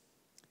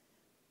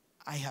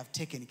 I have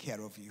taken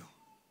care of you.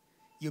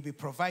 You'll be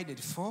provided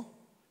for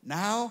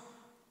now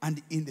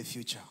and in the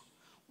future.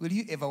 Will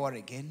you ever worry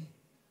again?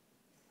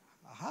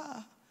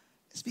 Aha.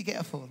 Let's be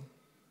careful.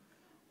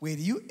 Will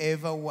you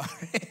ever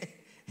worry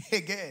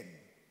again?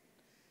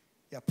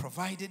 You're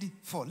provided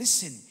for.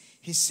 Listen,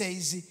 he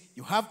says,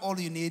 you have all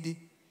you need.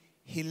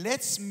 He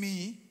lets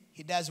me,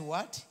 he does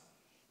what?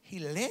 He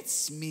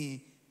lets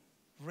me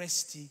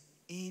rest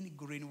in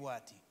green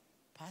what?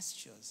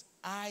 Pastures.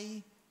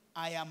 I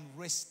am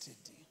rested.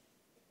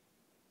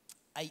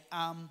 I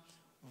am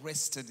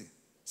rested. It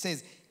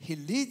says, he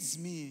leads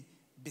me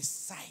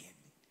beside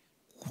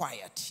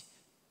quiet,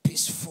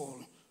 peaceful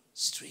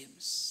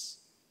streams.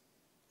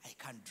 I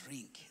can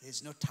drink.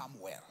 There's no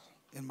turmoil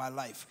in my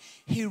life.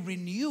 He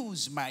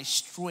renews my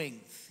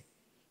strength,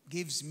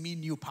 gives me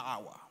new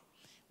power,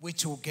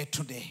 which we'll get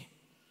today.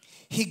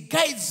 He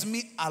guides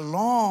me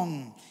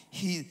along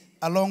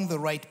the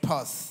right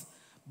path,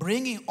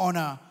 bringing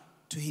honor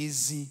to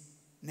his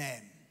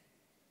name.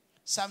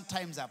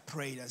 Sometimes I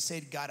prayed and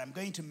said, God, I'm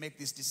going to make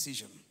this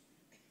decision.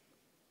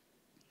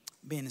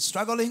 Been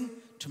struggling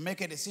to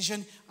make a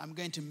decision. I'm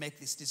going to make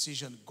this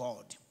decision,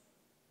 God.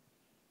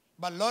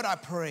 But Lord, I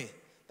pray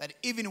that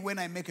even when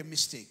I make a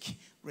mistake,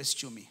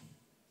 rescue me.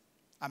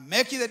 I'm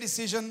making the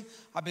decision.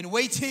 I've been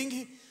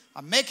waiting.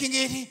 I'm making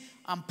it.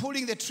 I'm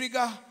pulling the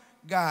trigger.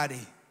 God,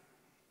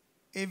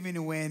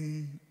 even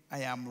when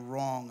I am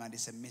wrong and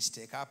it's a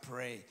mistake, I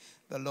pray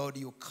the Lord,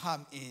 you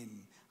come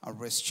in and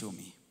rescue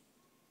me.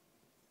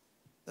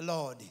 The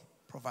Lord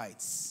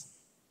provides.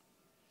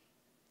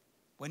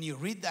 When you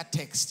read that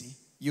text,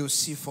 you'll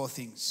see 4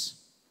 things.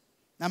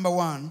 Number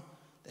 1,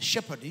 the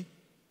shepherd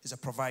is a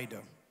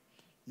provider.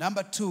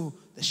 Number 2,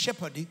 the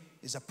shepherd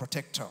is a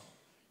protector.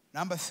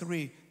 Number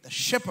 3, the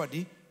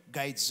shepherd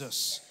guides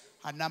us.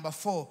 And number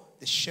 4,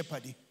 the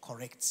shepherd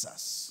corrects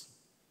us.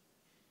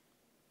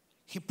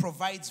 He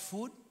provides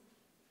food,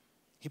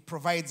 he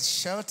provides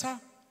shelter,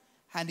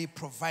 and he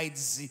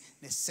provides the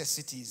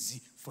necessities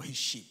for his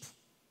sheep.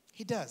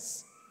 He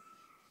does.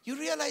 You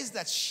realize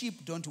that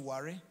sheep don't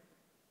worry.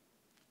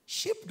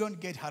 Sheep don't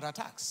get heart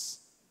attacks.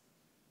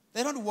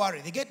 They don't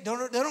worry. They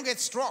don't get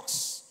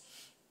strokes.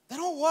 They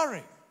don't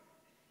worry.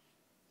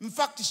 In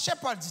fact,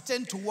 shepherds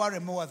tend to worry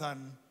more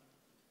than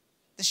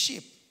the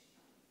sheep.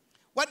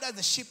 What does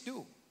the sheep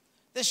do?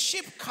 The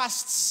sheep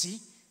casts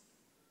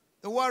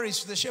the worries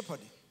to the shepherd.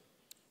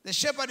 The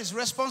shepherd is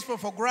responsible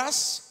for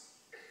grass,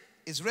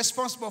 is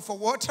responsible for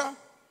water,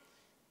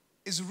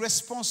 is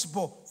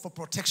responsible for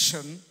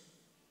protection,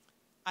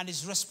 and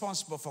is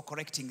responsible for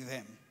correcting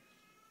them.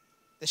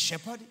 The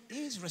shepherd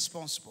is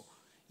responsible.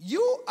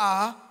 You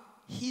are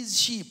his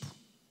sheep.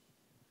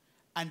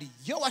 And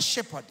your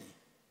shepherd,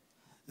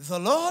 the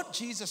Lord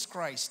Jesus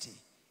Christ,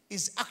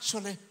 is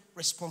actually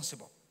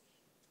responsible.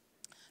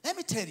 Let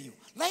me tell you,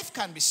 life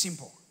can be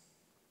simple.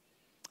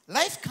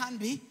 Life can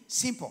be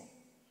simple.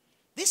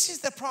 This is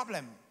the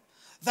problem.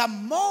 The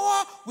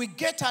more we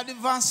get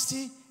advanced,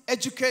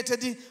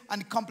 educated,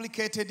 and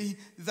complicated,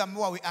 the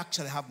more we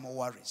actually have more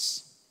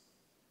worries.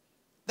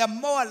 The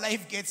more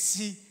life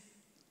gets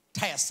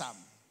tiresome.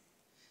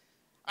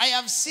 I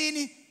have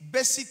seen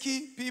basic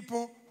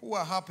people who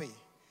are happy.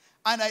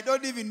 And I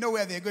don't even know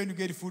where they're going to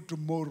get food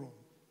tomorrow.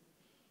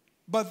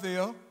 But they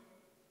are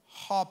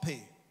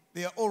happy.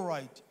 They are all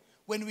right.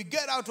 When we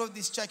get out of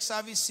this church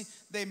service,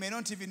 they may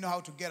not even know how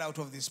to get out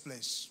of this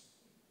place.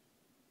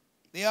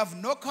 They have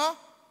no car.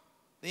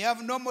 They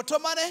have no motor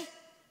money.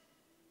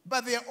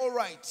 But they are all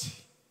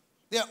right.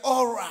 They are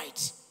all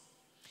right.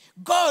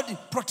 God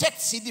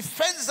protects. He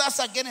defends us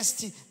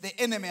against the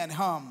enemy and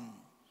harm.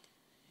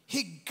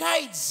 He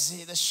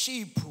guides the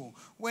sheep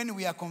when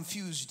we are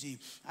confused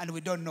and we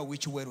don't know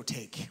which way to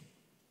take.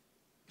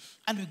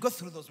 And we go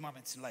through those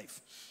moments in life.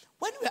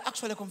 When we are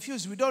actually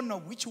confused, we don't know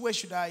which way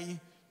should I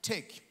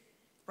take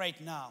right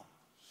now.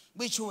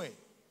 Which way?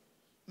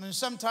 I mean,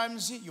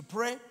 sometimes you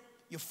pray,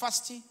 you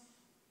fast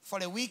for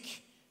a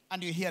week,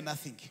 and you hear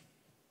nothing.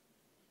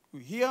 You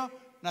hear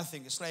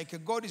nothing. It's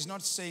like God is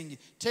not saying,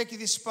 take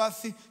this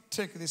path,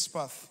 take this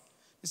path.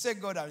 You say,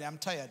 God, I'm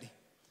tired.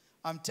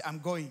 I'm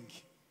going.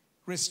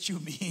 Rescue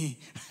me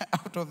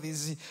out of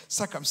these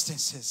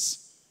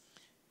circumstances.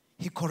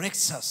 He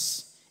corrects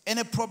us.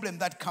 Any problem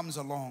that comes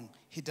along,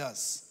 he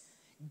does.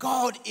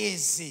 God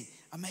is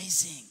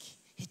amazing.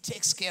 He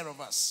takes care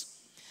of us.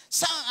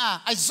 So,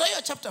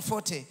 Isaiah chapter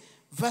 40,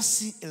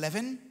 verse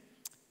 11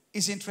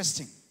 is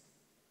interesting.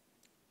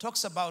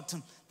 Talks about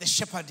the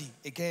shepherding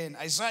again.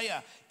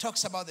 Isaiah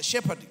talks about the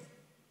shepherding.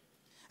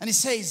 And he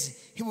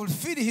says, he will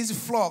feed his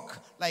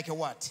flock like a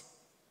what?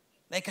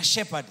 Like a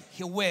shepherd.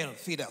 He will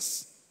feed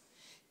us.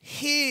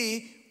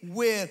 He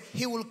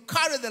will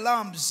carry the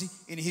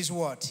lambs in his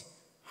what?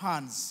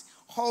 Hands,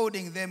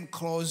 holding them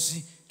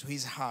close to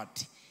his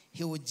heart.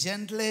 He will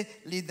gently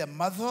lead the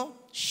mother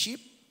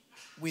sheep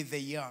with the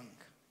young.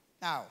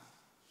 Now,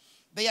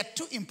 there are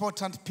two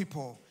important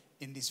people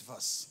in this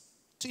verse.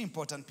 Two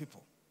important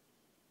people.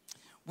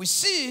 We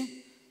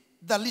see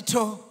the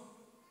little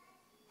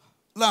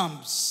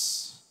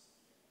lambs.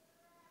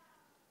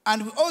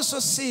 And we also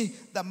see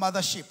the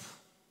mother sheep.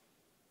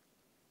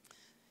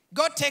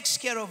 God takes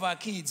care of our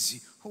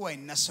kids who are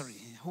in nursery,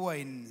 who are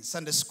in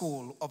Sunday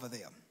school over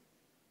there.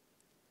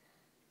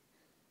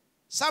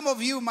 Some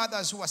of you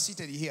mothers who are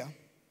seated here,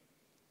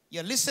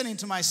 you're listening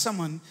to my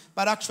sermon,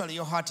 but actually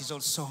your heart is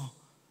also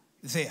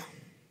there.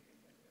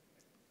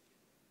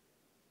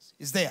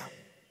 It's there.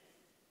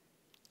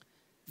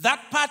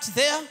 That part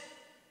there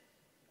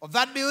of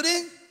that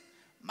building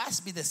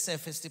must be the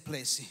safest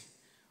place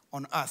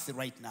on earth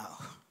right now,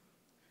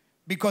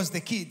 because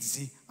the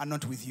kids are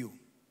not with you.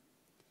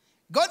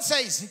 God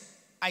says,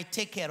 I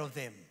take care of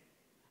them,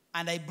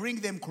 and I bring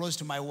them close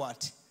to my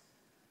what?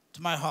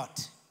 To my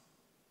heart.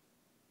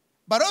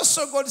 But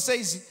also God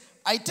says,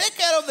 I take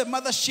care of the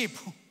mother sheep,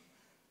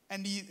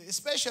 and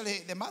especially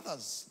the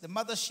mothers, the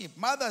mother sheep.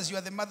 Mothers, you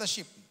are the mother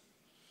sheep.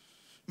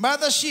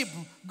 Mother sheep,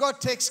 God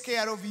takes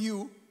care of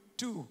you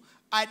too.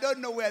 I don't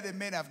know where the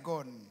men have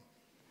gone.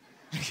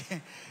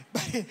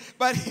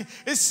 But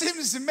it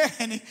seems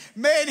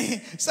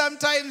many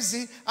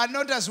sometimes are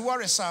not as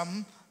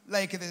worrisome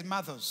like the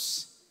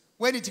mothers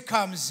when it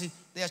comes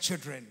their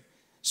children.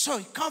 So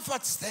he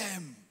comforts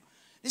them.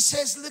 He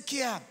says, look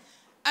here,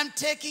 I'm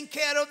taking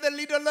care of the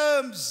little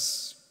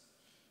lambs.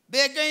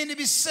 They're going to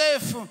be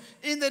safe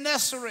in the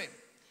nursery.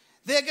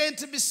 They're going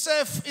to be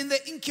safe in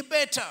the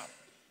incubator.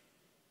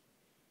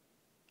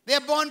 They're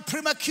born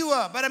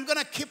premature, but I'm going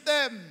to keep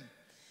them.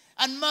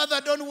 And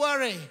mother, don't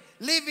worry.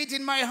 Leave it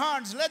in my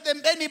hands. Let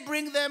me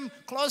bring them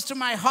close to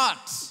my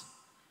heart.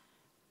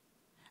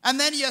 And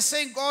then you're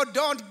saying, God,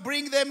 don't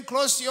bring them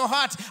close to your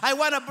heart. I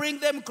want to bring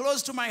them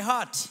close to my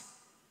heart.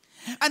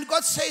 And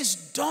God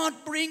says,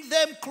 don't bring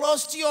them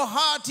close to your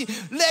heart.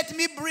 Let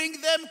me bring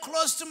them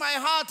close to my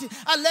heart.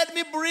 And let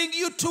me bring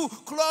you two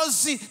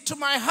close to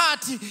my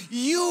heart.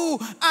 You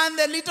and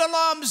the little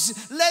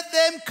lambs, let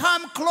them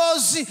come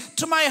close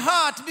to my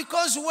heart.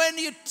 Because when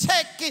you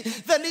take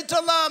the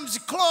little lambs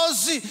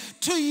close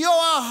to your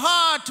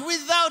heart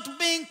without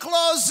being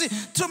close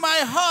to my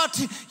heart,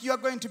 you're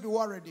going to be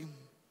worried.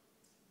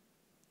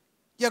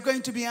 You're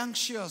going to be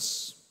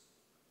anxious.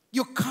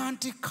 You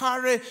can't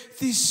carry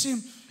this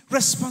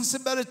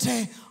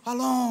responsibility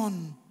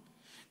alone.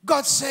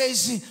 God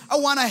says, I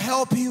want to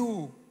help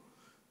you.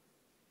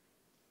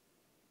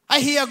 I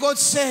hear God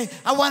say,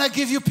 I want to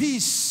give you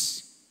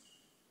peace.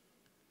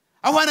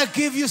 I want to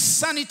give you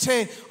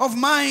sanity of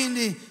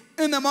mind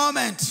in the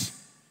moment.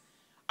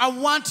 I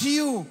want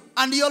you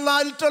and your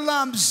little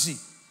lambs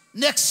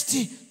next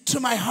to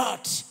my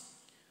heart.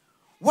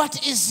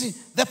 What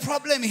is the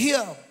problem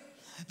here?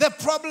 The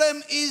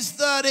problem is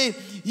that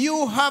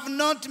you have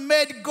not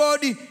made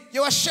God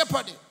your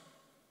shepherd.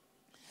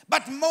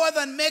 But more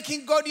than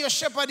making God your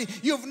shepherd,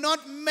 you've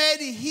not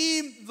made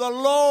him the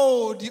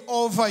Lord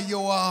over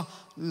your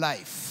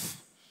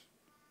life.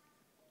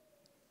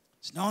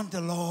 He's not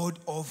the Lord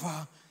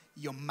over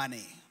your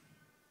money.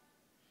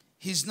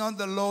 He's not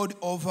the Lord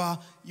over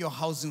your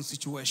housing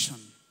situation.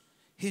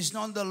 He's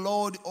not the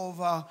Lord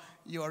over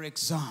your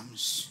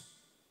exams.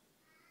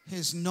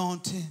 He's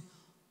not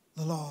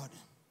the Lord.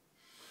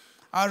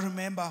 I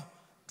remember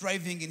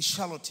driving in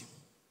Charlotte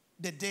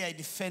the day I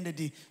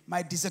defended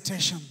my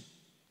dissertation.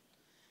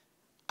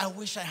 I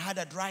wish I had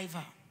a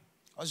driver.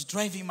 I was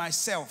driving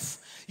myself.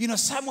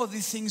 Some of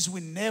these things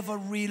we never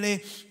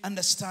really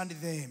understand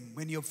them.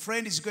 When your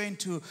friend is going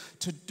to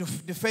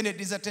defend a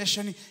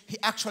dissertation, he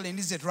actually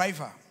needs a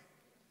driver.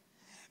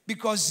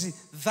 Because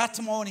that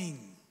morning,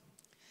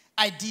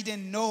 I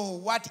didn't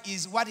know what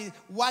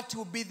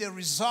will be the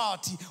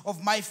result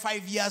of my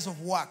 5 years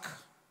of work.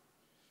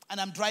 And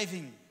I'm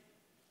driving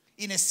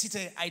in a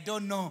city I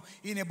don't know,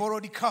 in a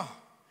borrowed car.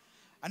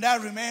 And I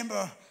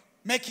remember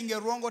making a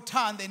wrong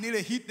turn, they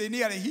nearly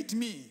hit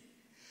me.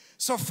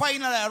 So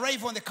finally I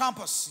arrive on the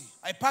campus.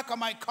 I park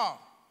my car.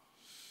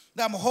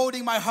 I'm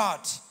holding my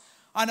heart.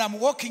 And I'm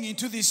walking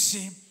into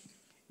this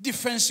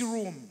defense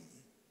room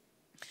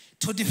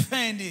to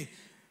defend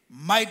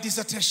my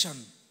dissertation.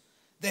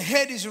 The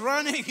head is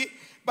running,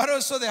 but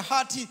also the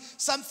heart,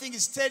 something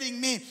is telling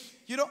me,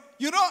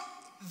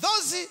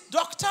 those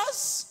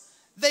doctors,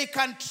 they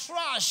can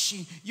trash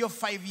your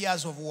 5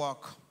 years of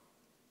work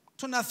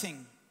to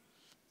nothing.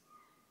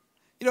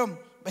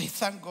 But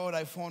thank God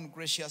I found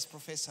gracious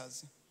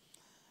professors.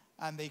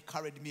 And they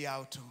carried me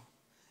out.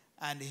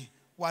 And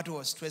what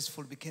was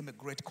stressful became a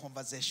great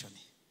conversation.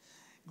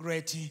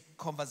 Great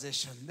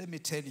conversation. Let me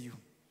tell you,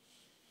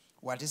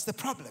 what is the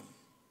problem?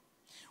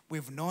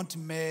 We've not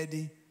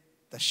made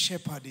the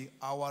shepherd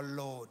our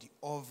Lord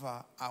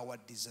over our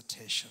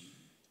dissertation,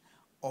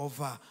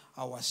 over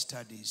our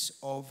studies,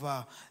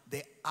 over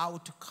the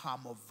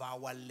outcome of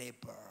our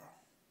labor.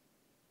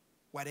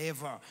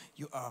 Whatever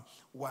you are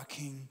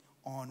working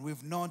on,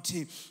 we've not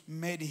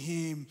made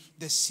him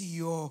the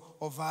CEO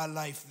of our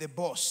life, the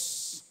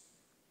boss,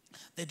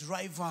 the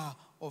driver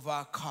of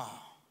our car.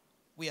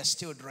 We are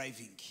still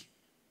driving.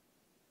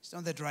 It's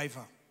not the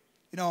driver.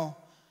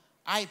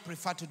 I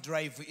prefer to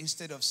drive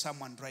instead of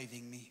someone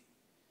driving me,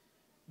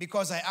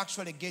 because I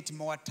actually get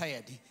more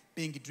tired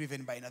being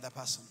driven by another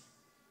person.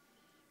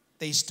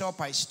 They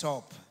stop, I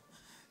stop.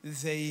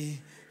 They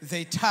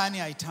turn,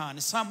 I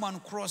turn. Someone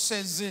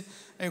crosses,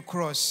 I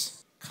cross.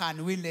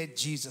 Can we let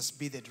Jesus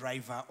be the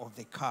driver of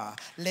the car?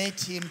 Let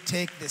him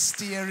take the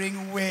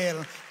steering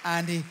wheel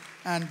and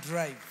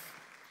drive.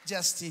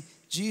 Just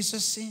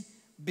Jesus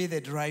be the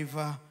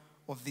driver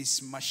of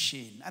this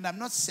machine. And I'm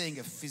not saying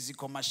a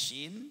physical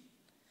machine.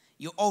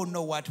 You all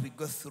know what we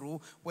go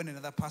through when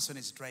another person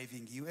is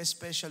driving you,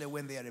 especially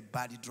when they are a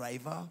bad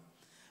driver.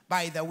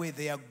 By the way,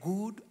 they are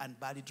good and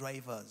bad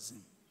drivers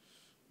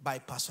by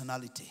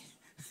personality.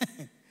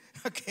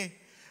 Okay?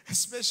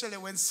 Especially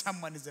when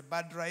someone is a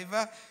bad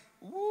driver.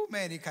 Oh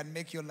man, it can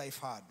make your life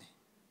hard.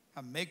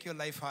 And make your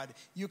life hard.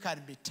 You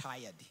can be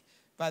tired.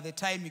 By the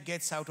time you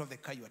get out of the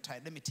car, you are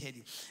tired. Let me tell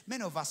you,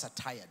 many of us are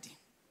tired.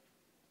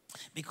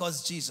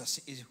 Because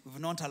we've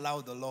not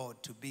allowed the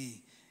Lord to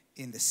be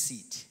in the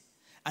seat.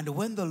 And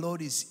when the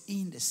Lord is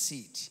in the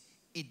seat,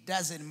 it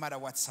doesn't matter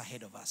what's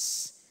ahead of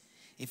us.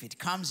 If it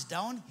comes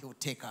down, he will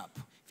take up.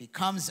 If it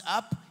comes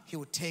up, he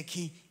will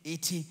take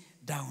it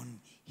down.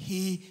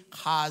 He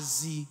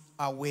has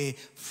a way.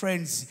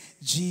 Friends,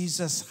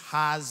 Jesus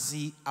has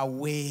a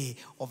way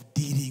of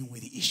dealing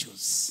with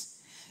issues.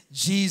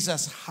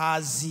 Jesus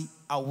has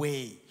a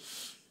way.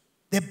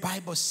 The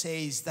Bible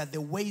says that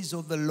the ways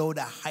of the Lord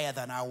are higher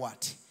than our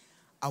what?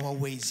 Our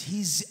ways.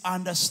 His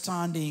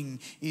understanding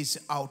is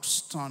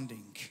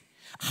outstanding.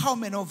 How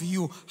many of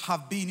you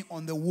have been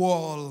on the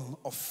wall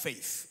of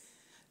faith?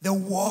 The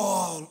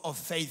wall of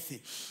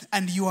faith.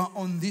 And you are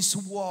on this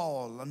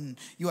wall and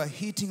you are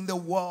hitting the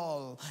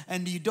wall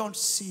and you don't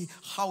see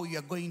how you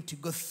are going to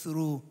go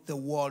through the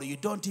wall. You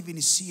don't even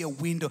see a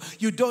window.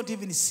 You don't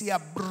even see a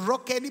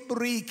broken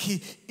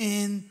brick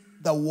in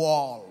the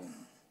wall.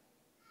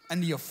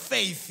 And your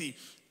faith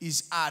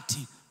is at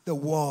the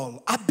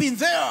wall. I've been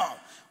there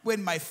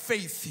when my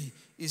faith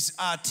is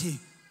at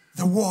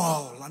the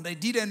wall. And I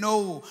didn't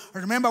know. I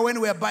remember when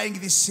we were buying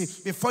this,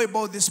 before I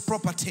bought this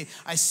property,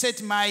 I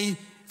set my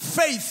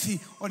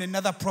faith on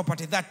another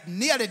property that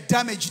nearly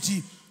damaged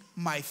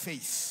my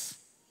faith.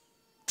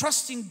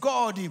 Trusting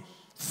God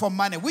for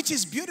money, which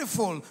is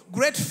beautiful,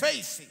 great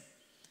faith.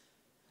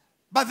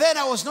 But then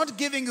I was not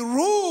giving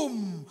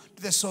room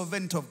to the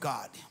sovereignty of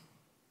God.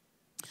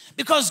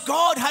 Because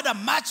God had a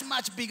much,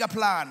 much bigger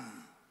plan.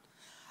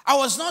 I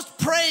was not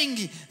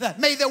praying that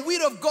may the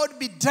will of God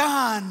be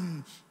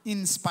done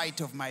in spite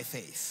of my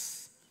faith.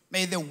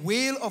 May the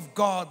will of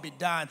God be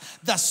done.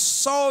 The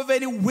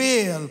sovereign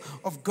will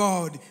of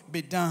God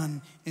be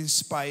done in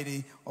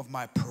spite of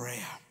my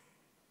prayer.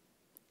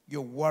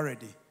 You're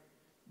worried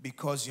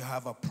because you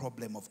have a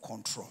problem of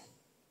control.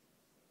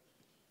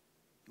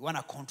 You want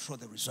to control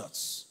the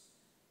results.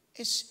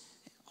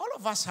 All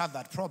of us have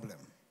that problem,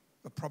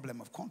 the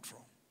problem of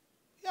control.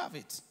 We have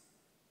it.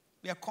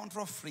 We are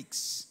control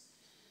freaks,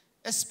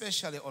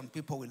 especially on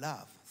people we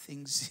love.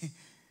 Things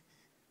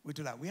we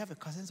do like. We have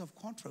a sense of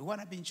control. We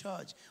want to be in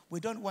charge. We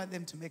don't want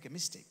them to make a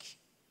mistake.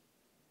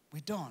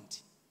 We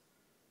don't.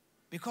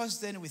 Because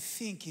then we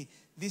think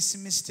this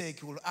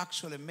mistake will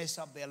actually mess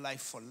up their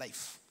life for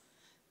life.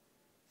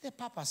 The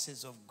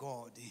purposes of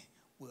God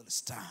will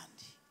stand.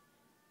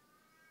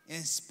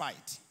 In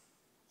spite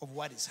of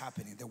what is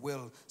happening, they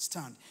will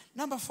stand.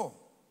 Number 4.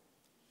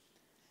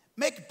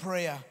 Make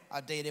prayer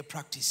a daily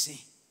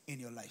practice in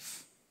your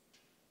life.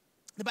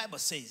 The Bible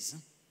says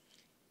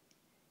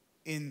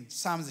in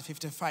Psalms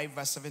 55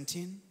 verse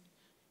 17,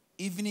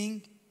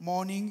 evening,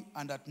 morning,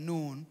 and at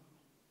noon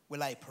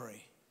will I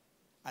pray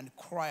and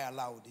cry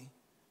aloud,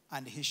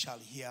 and he shall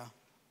hear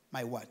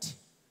my what?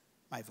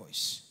 My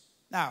voice.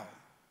 Now,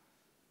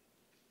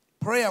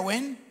 prayer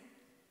when?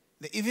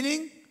 The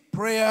evening,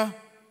 prayer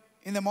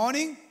in the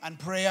morning, and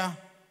prayer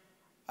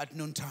at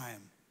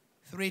noontime.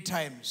 3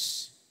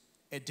 times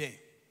a day.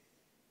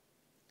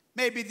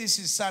 Maybe this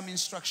is some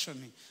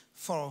instruction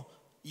for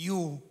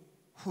you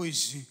who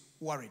is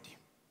worried.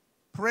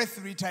 Pray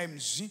 3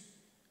 times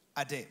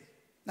a day.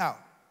 Now,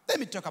 let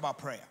me talk about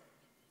prayer.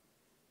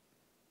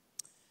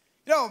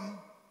 You know,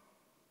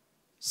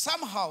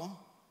 somehow,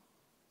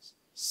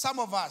 some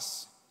of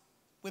us,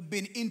 we've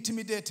been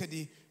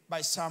intimidated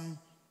by some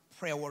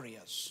prayer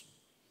warriors.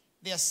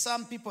 There are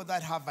some people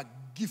that have a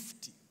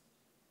gift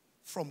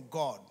from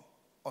God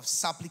of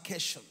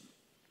supplication.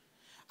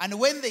 And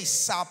when they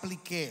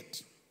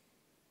supplicate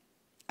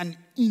and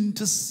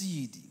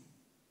intercede,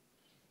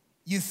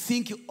 you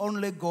think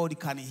only God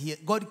can hear.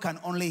 God can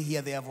only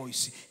hear their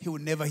voice. He will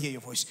never hear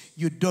your voice.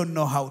 You don't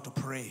know how to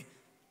pray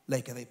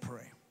like they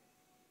pray.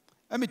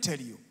 Let me tell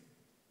you,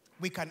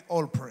 we can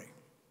all pray.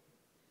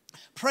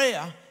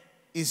 Prayer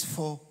is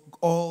for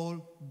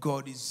all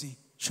God's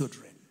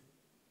children.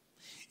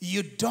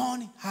 You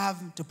don't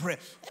have to pray.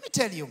 Let me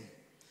tell you,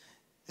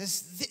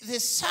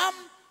 there's some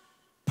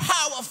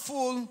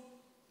powerful,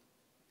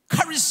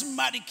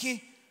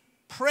 charismatic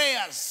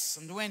prayers.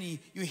 And when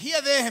you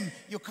hear them,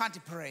 you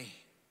can't pray.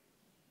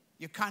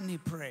 You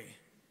can't pray.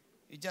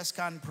 You just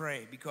can't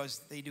pray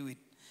because they do it.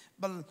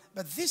 But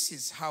this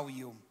is how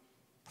you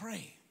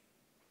pray.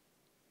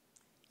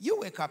 You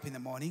wake up in the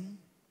morning.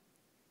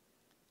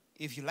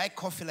 If you like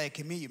coffee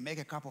like me, you make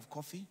a cup of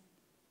coffee.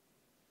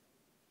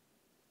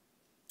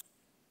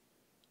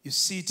 You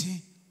sit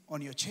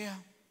on your chair.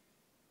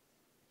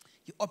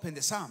 You open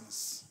the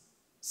Psalms.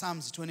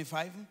 Psalms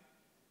 25.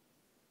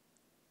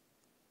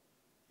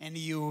 And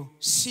you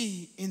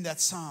see in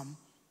that psalm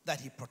that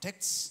he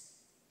protects,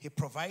 he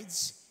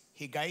provides,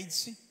 he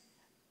guides,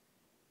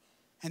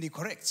 and he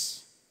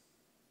corrects.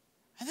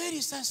 And then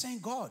you start saying,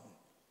 God,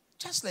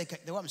 just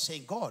like the way I'm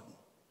saying, God,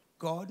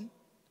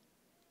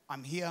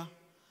 I'm here.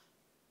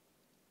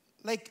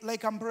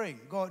 Like I'm praying,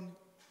 God,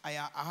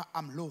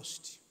 I'm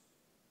lost.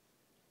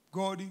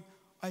 God,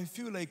 I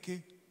feel like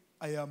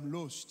I am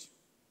lost.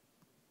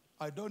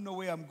 I don't know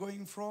where I'm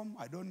going from.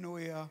 I don't know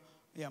where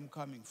I am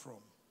coming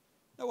from.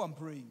 Now I'm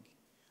praying.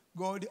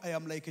 God, I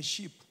am like a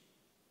sheep.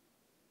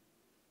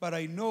 But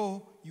I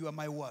know you are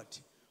my what?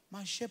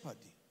 My shepherd.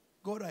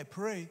 God, I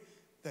pray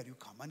that you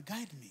come and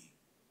guide me.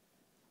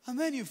 And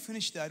then you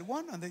finish that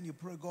one, and then you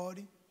pray,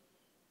 God,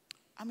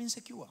 I'm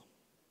insecure.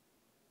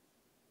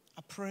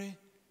 I pray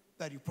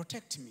that you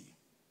protect me.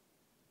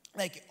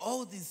 Like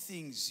all these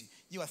things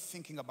you are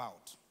thinking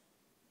about.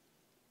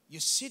 You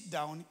sit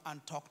down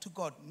and talk to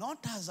God, not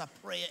as a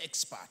prayer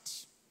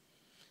expert,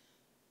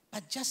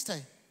 but just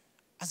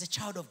as a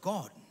child of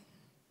God.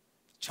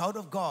 Child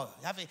of God.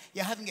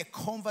 You're having a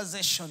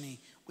conversation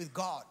with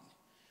God.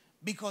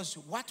 Because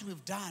what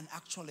we've done,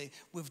 actually,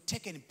 we've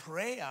taken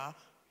prayer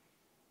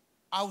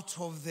out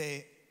of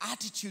the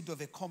attitude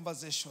of a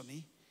conversation,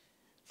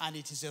 and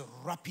it is a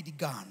rapid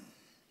gun.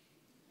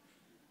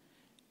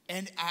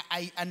 And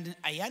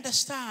I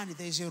understand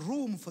there's a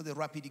room for the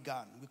rapid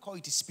gun. We call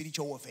it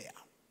spiritual warfare.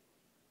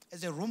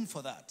 There's a room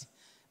for that.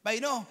 But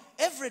you know,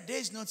 every day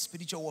is not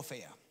spiritual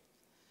warfare.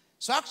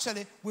 So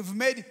actually, we've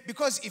made,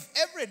 because if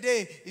every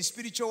day is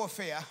spiritual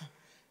warfare,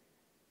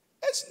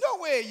 there's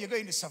no way you're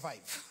going to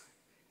survive.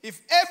 If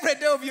every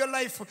day of your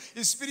life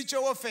is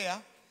spiritual warfare,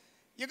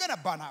 you're going to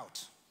burn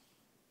out.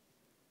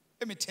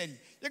 Let me tell you,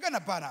 you're going to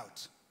burn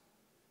out.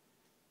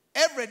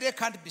 Every day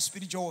can't be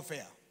spiritual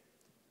warfare.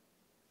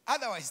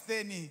 Otherwise,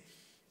 then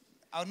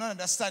I'll not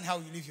understand how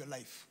you live your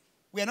life.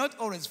 We are not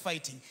always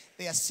fighting.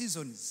 There are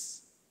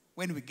seasons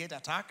when we get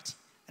attacked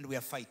and we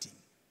are fighting.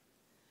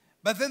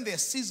 But then there are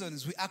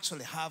seasons we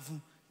actually have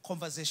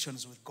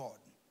conversations with God.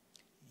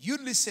 You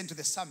listen to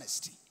the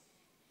psalmist.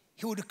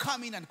 He would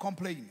come in and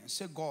complain and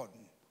say, God,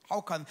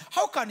 how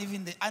can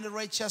even the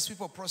unrighteous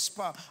people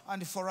prosper,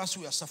 and for us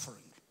we are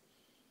suffering?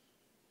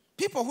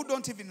 People who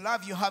don't even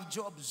love you have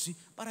jobs,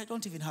 but I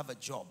don't even have a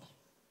job.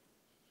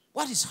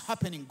 What is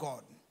happening,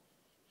 God?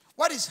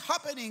 What is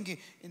happening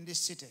in this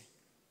city?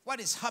 What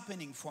is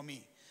happening for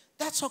me?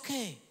 That's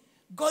okay.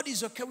 God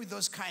is okay with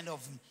those kind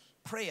of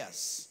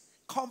prayers,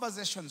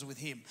 conversations with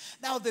him.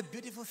 Now, the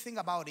beautiful thing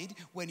about it,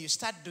 when you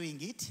start doing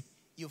it,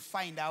 you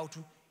find out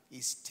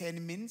it's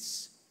 10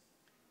 minutes,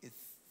 it's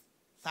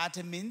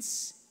 30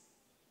 minutes,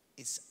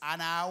 it's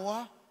an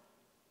hour.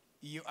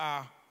 You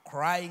are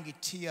crying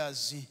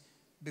tears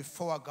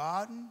before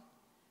God,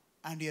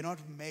 and you're not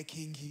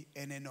making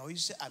any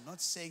noise. I'm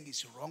not saying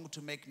it's wrong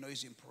to make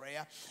noise in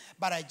prayer,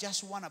 but I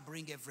just want to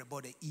bring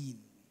everybody in.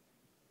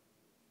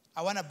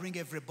 I want to bring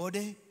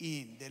everybody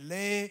in. The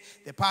lay,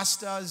 the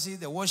pastors,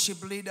 the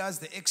worship leaders,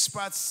 the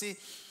experts.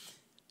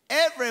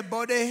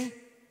 Everybody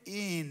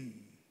In.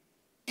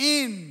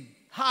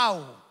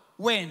 How?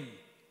 When?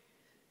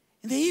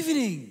 In the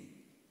evening.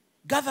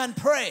 Gather and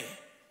pray.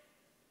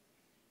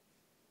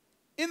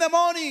 In the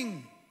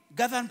morning,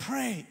 gather and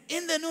pray.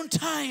 In the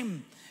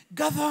noontime,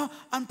 gather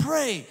and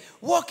pray.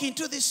 Walk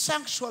into the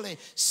sanctuary.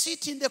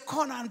 Sit in the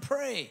corner and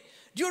pray.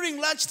 During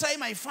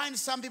lunchtime, I find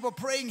some people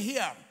praying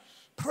here.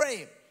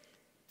 Pray.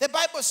 The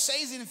Bible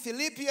says in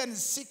Philippians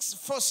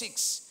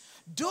 6:4-6,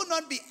 do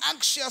not be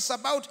anxious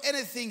about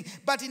anything,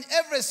 but in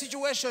every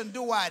situation,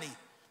 do what?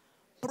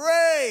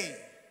 Pray.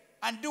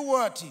 And do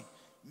what?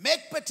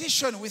 Make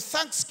petition with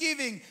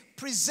thanksgiving.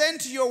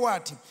 Present your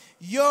what?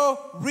 Your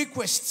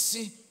requests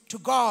to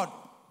God.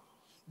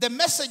 The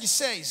message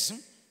says,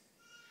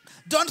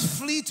 don't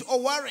fleet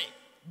or worry.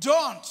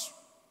 Don't.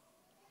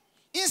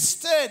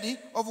 Instead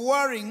of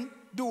worrying,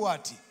 do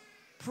what?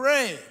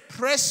 Pray.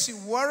 Press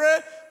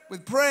worry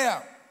with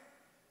prayer.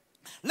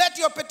 Let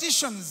your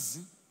petitions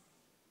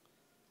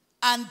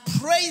and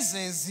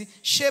praises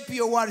shape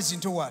your worries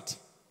into what?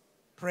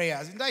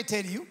 Prayers. Didn't I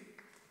tell you?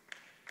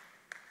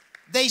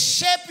 They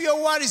shape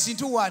your worries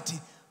into what?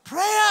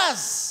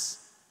 Prayers.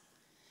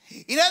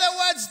 In other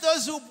words,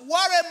 those who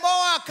worry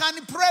more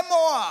can pray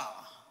more.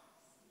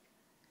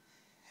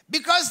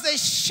 Because they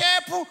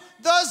shape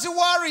those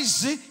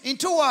worries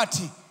into what?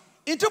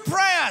 Into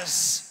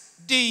prayers.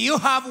 Do you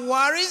have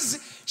worries?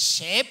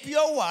 Shape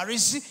your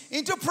worries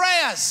into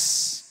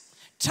prayers.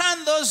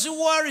 Turn those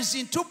worries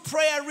into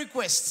prayer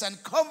requests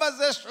and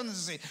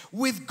conversations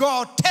with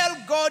God. Tell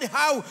God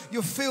how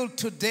you feel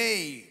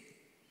today.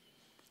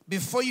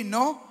 Before you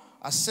know,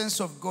 a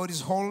sense of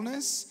God's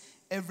wholeness,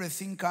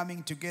 everything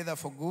coming together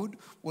for good,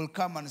 will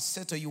come and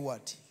settle you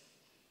what?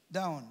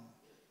 Down.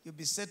 You'll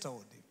be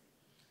settled.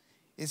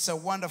 It's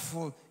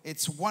wonderful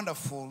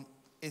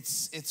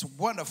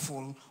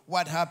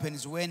what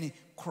happens when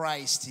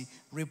Christ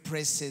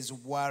replaces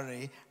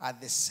worry at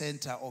the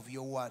center of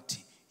your what?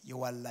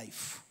 Your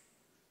life.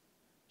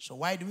 So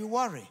why do we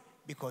worry?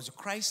 Because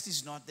Christ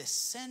is not the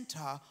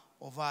center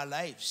of our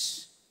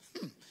lives.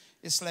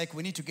 It's like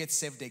we need to get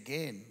saved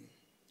again.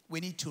 We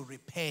need to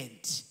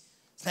repent.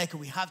 It's like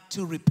we have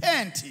to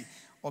repent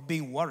of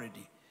being worried.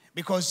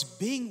 Because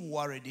being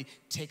worried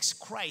takes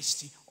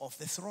Christ off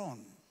the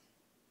throne.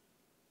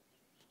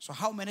 So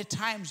how many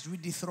times do we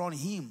dethrone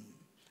him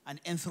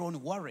and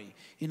enthrone worry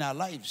in our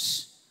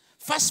lives?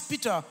 1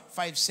 Peter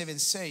 5:7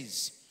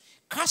 says,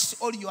 cast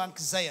all your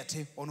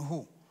anxiety on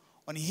who?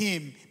 On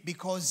him,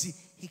 because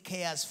he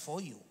cares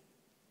for you.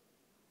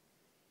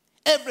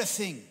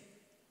 Everything.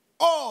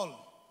 All.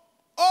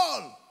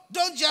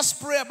 Don't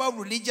just pray about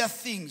religious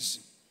things.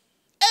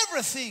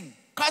 Everything.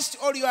 Cast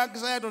all your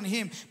anxiety on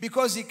him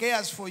because he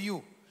cares for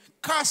you.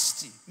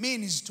 Cast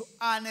means to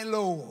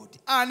unload.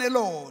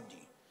 Unload.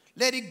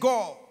 Let it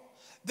go.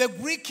 The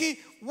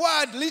Greek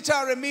word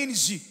literally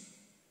means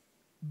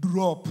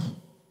drop.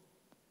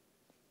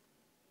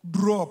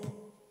 Drop.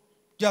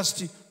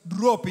 Just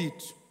drop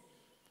it.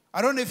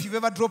 I don't know if you've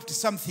ever dropped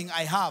something.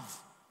 I have.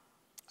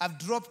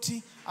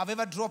 I've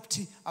ever dropped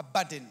a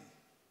burden.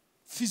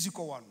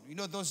 Physical one. You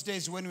know, those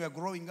days when we were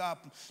growing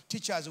up,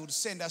 teachers would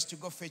send us to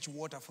go fetch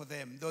water for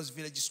them, those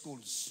village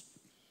schools.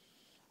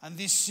 And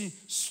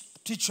this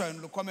teacher in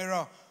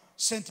Lukomera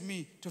sent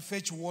me to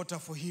fetch water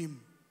for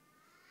him.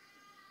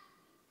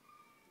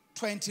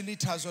 20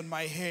 liters on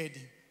my head.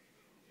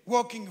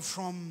 Walking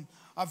from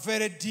a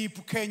very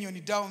deep canyon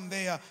down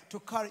there to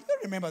carry, you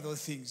remember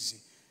those things.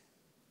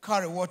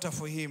 Carry water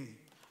for him.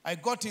 I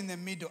got in the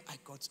middle.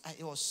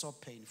 It was so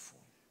painful.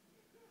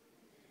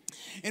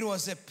 It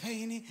was a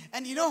pain.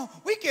 And you know,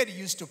 we get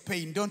used to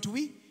pain, don't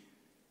we?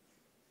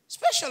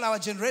 Especially our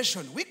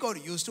generation, we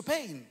got used to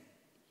pain.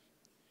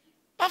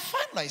 But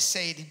finally I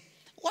said,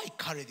 why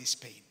carry this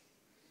pain?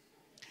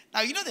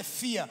 Now, you know the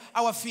fear,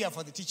 our fear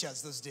for the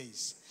teachers those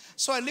days.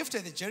 So I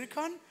lifted the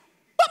jerrycan,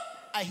 pop,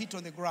 I hit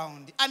on the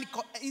ground. And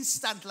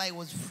instantly I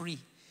was free.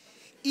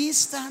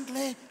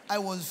 Instantly I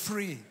was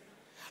free.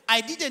 I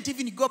didn't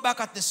even go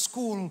back at the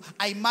school.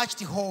 I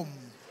marched home.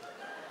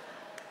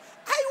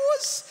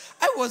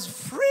 I was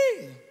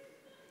free.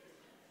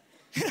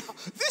 You know,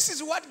 this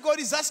is what God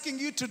is asking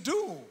you to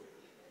do.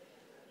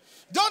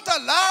 Don't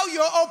allow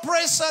your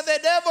oppressor, the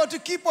devil, to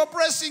keep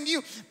oppressing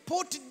you.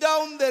 Put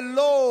down the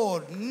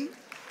load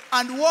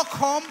and walk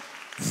home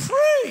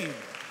free.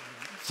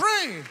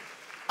 Free.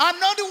 I'm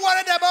not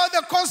worried about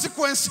the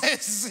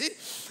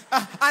consequences.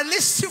 At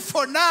least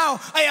for now,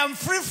 I am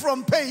free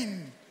from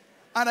pain.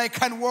 And I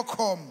can walk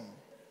home.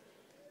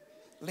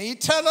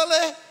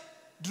 Literally,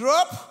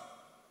 drop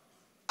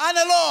and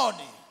Lord.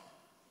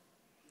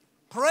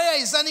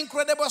 Prayer is an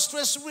incredible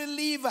stress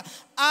reliever.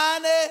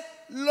 And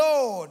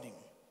Lord.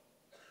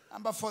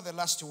 Number 4, the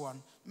last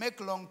one. Make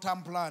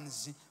long-term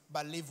plans,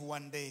 but live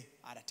one day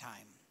at a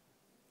time.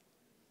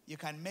 You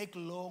can make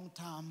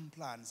long-term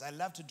plans. I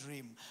love to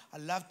dream. I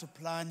love to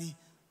plan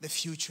the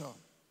future.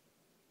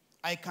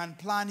 I can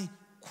plan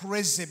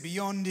crazy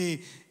beyond the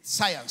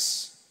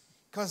science.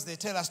 Because they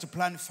tell us to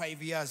plan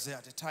 5 years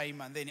at a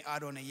time and then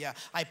add on a year.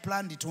 I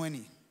planned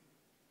 20.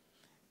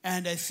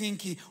 And I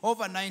think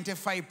over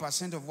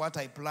 95% of what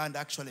I planned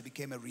actually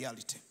became a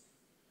reality.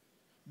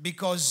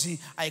 Because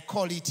I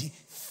call it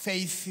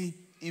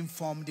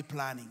faith-informed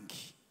planning.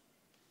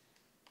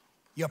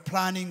 You're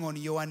planning on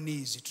your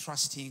knees,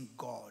 trusting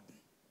God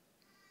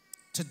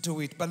to do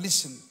it. But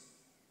listen,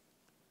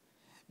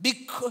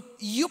 because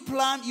you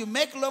plan, you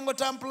make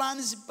longer-term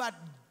plans, but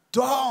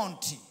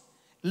don't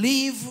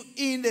live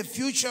in the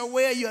future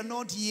where you're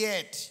not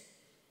yet.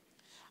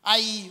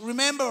 I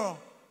remember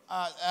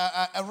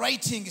a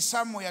writing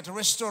somewhere at a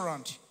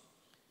restaurant.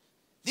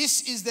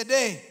 This is the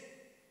day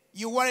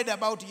you worried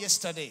about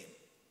yesterday.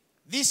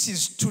 This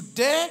is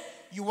today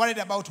you worried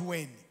about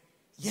when?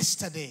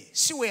 Yesterday.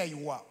 See where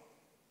you are.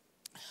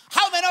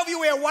 How many of you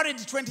were worried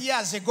 20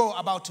 years ago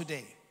about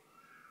today?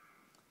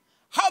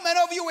 How many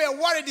of you were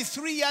worried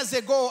 3 years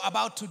ago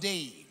about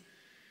today?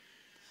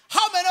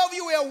 How many of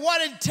you were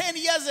worried 10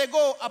 years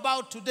ago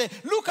about today?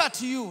 Look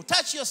at you.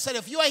 Touch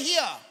yourself. You are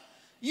here.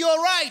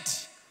 You're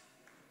right.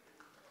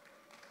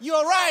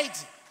 You're right.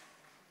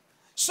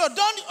 So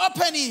don't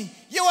open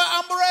your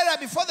umbrella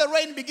before the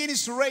rain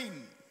begins to rain.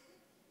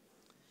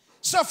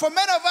 So for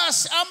many of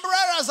us,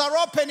 umbrellas are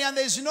open and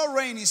there's no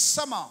rain. It's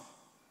summer.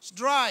 It's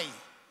dry.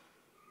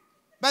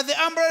 But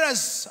the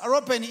umbrellas are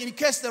open in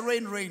case the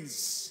rain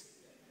rains.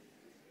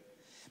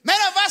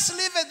 Many of us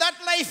live that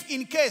life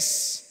in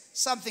case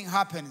something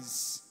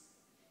happens.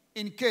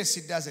 In case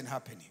it doesn't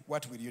happen,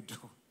 what will you do?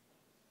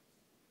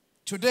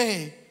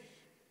 Today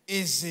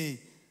is the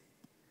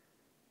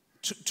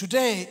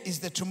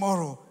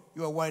tomorrow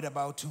you are worried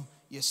about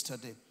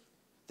yesterday.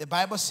 The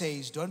Bible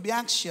says, don't be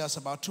anxious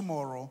about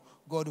tomorrow.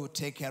 God will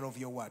take care of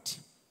your what?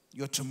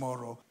 Your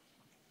tomorrow.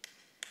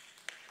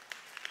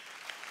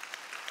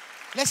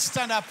 Let's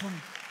stand up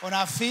on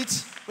our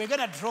feet. We're going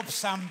to drop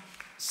some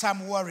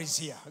worries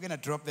here. We're going to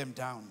drop them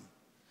down.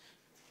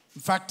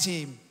 In fact,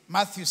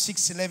 Matthew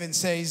 6:11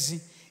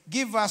 says,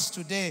 give us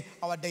today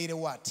our daily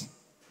what?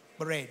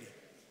 Bread.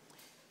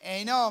 And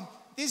you know,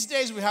 these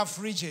days we have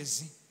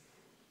fridges.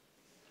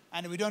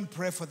 And we don't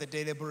pray for the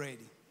daily bread.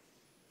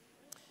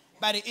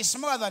 But it's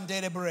more than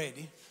daily bread.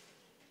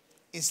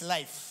 It's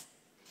life.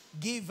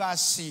 Give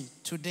us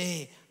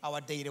today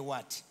our daily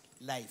what?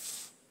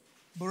 Life.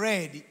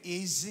 Bread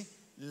is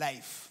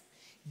life.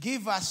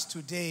 Give us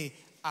today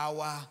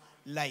our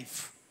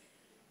life.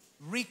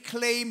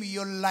 Reclaim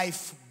your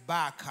life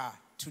back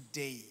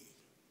today.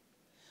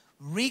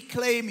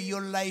 Reclaim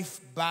your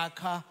life back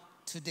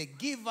today.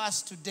 Give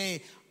us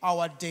today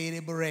our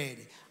daily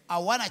bread. I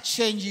want to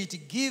change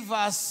it. Give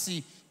us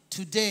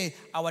today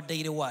our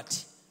daily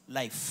what?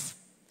 Life.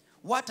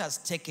 What has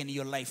taken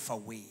your life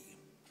away?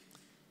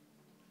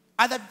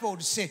 Other people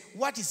would say,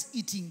 what is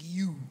eating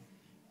you?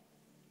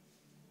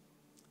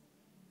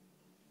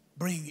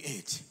 Bring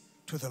it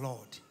to the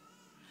Lord.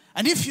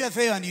 And if you're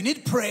there and you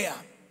need prayer,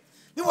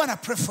 we want to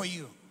pray for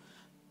you.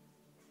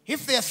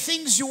 If there are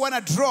things you want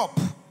to drop,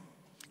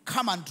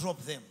 come and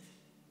drop them.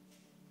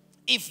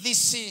 If this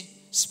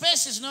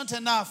space is not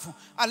enough,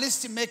 at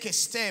least make a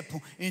step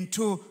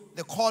into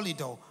the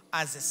corridor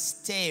as a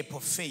step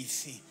of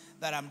faith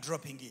that I'm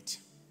dropping it.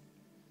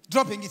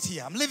 Dropping it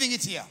here. I'm leaving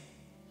it here.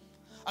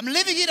 I'm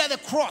leaving it at the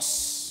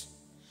cross.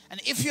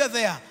 And if you're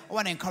there, I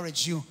want to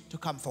encourage you to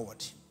come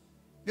forward.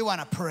 We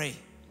want to pray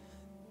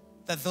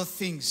that those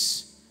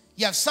things,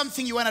 you have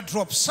something you want to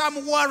drop,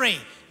 some worry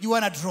you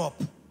want to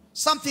drop,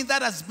 something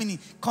that has been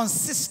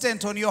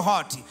consistent on your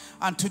heart,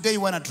 and today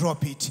you want to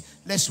drop it.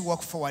 Let's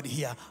walk forward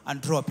here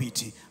and drop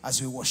it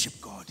as we worship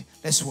God.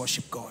 Let's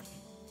worship God.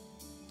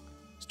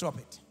 Let's drop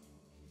it.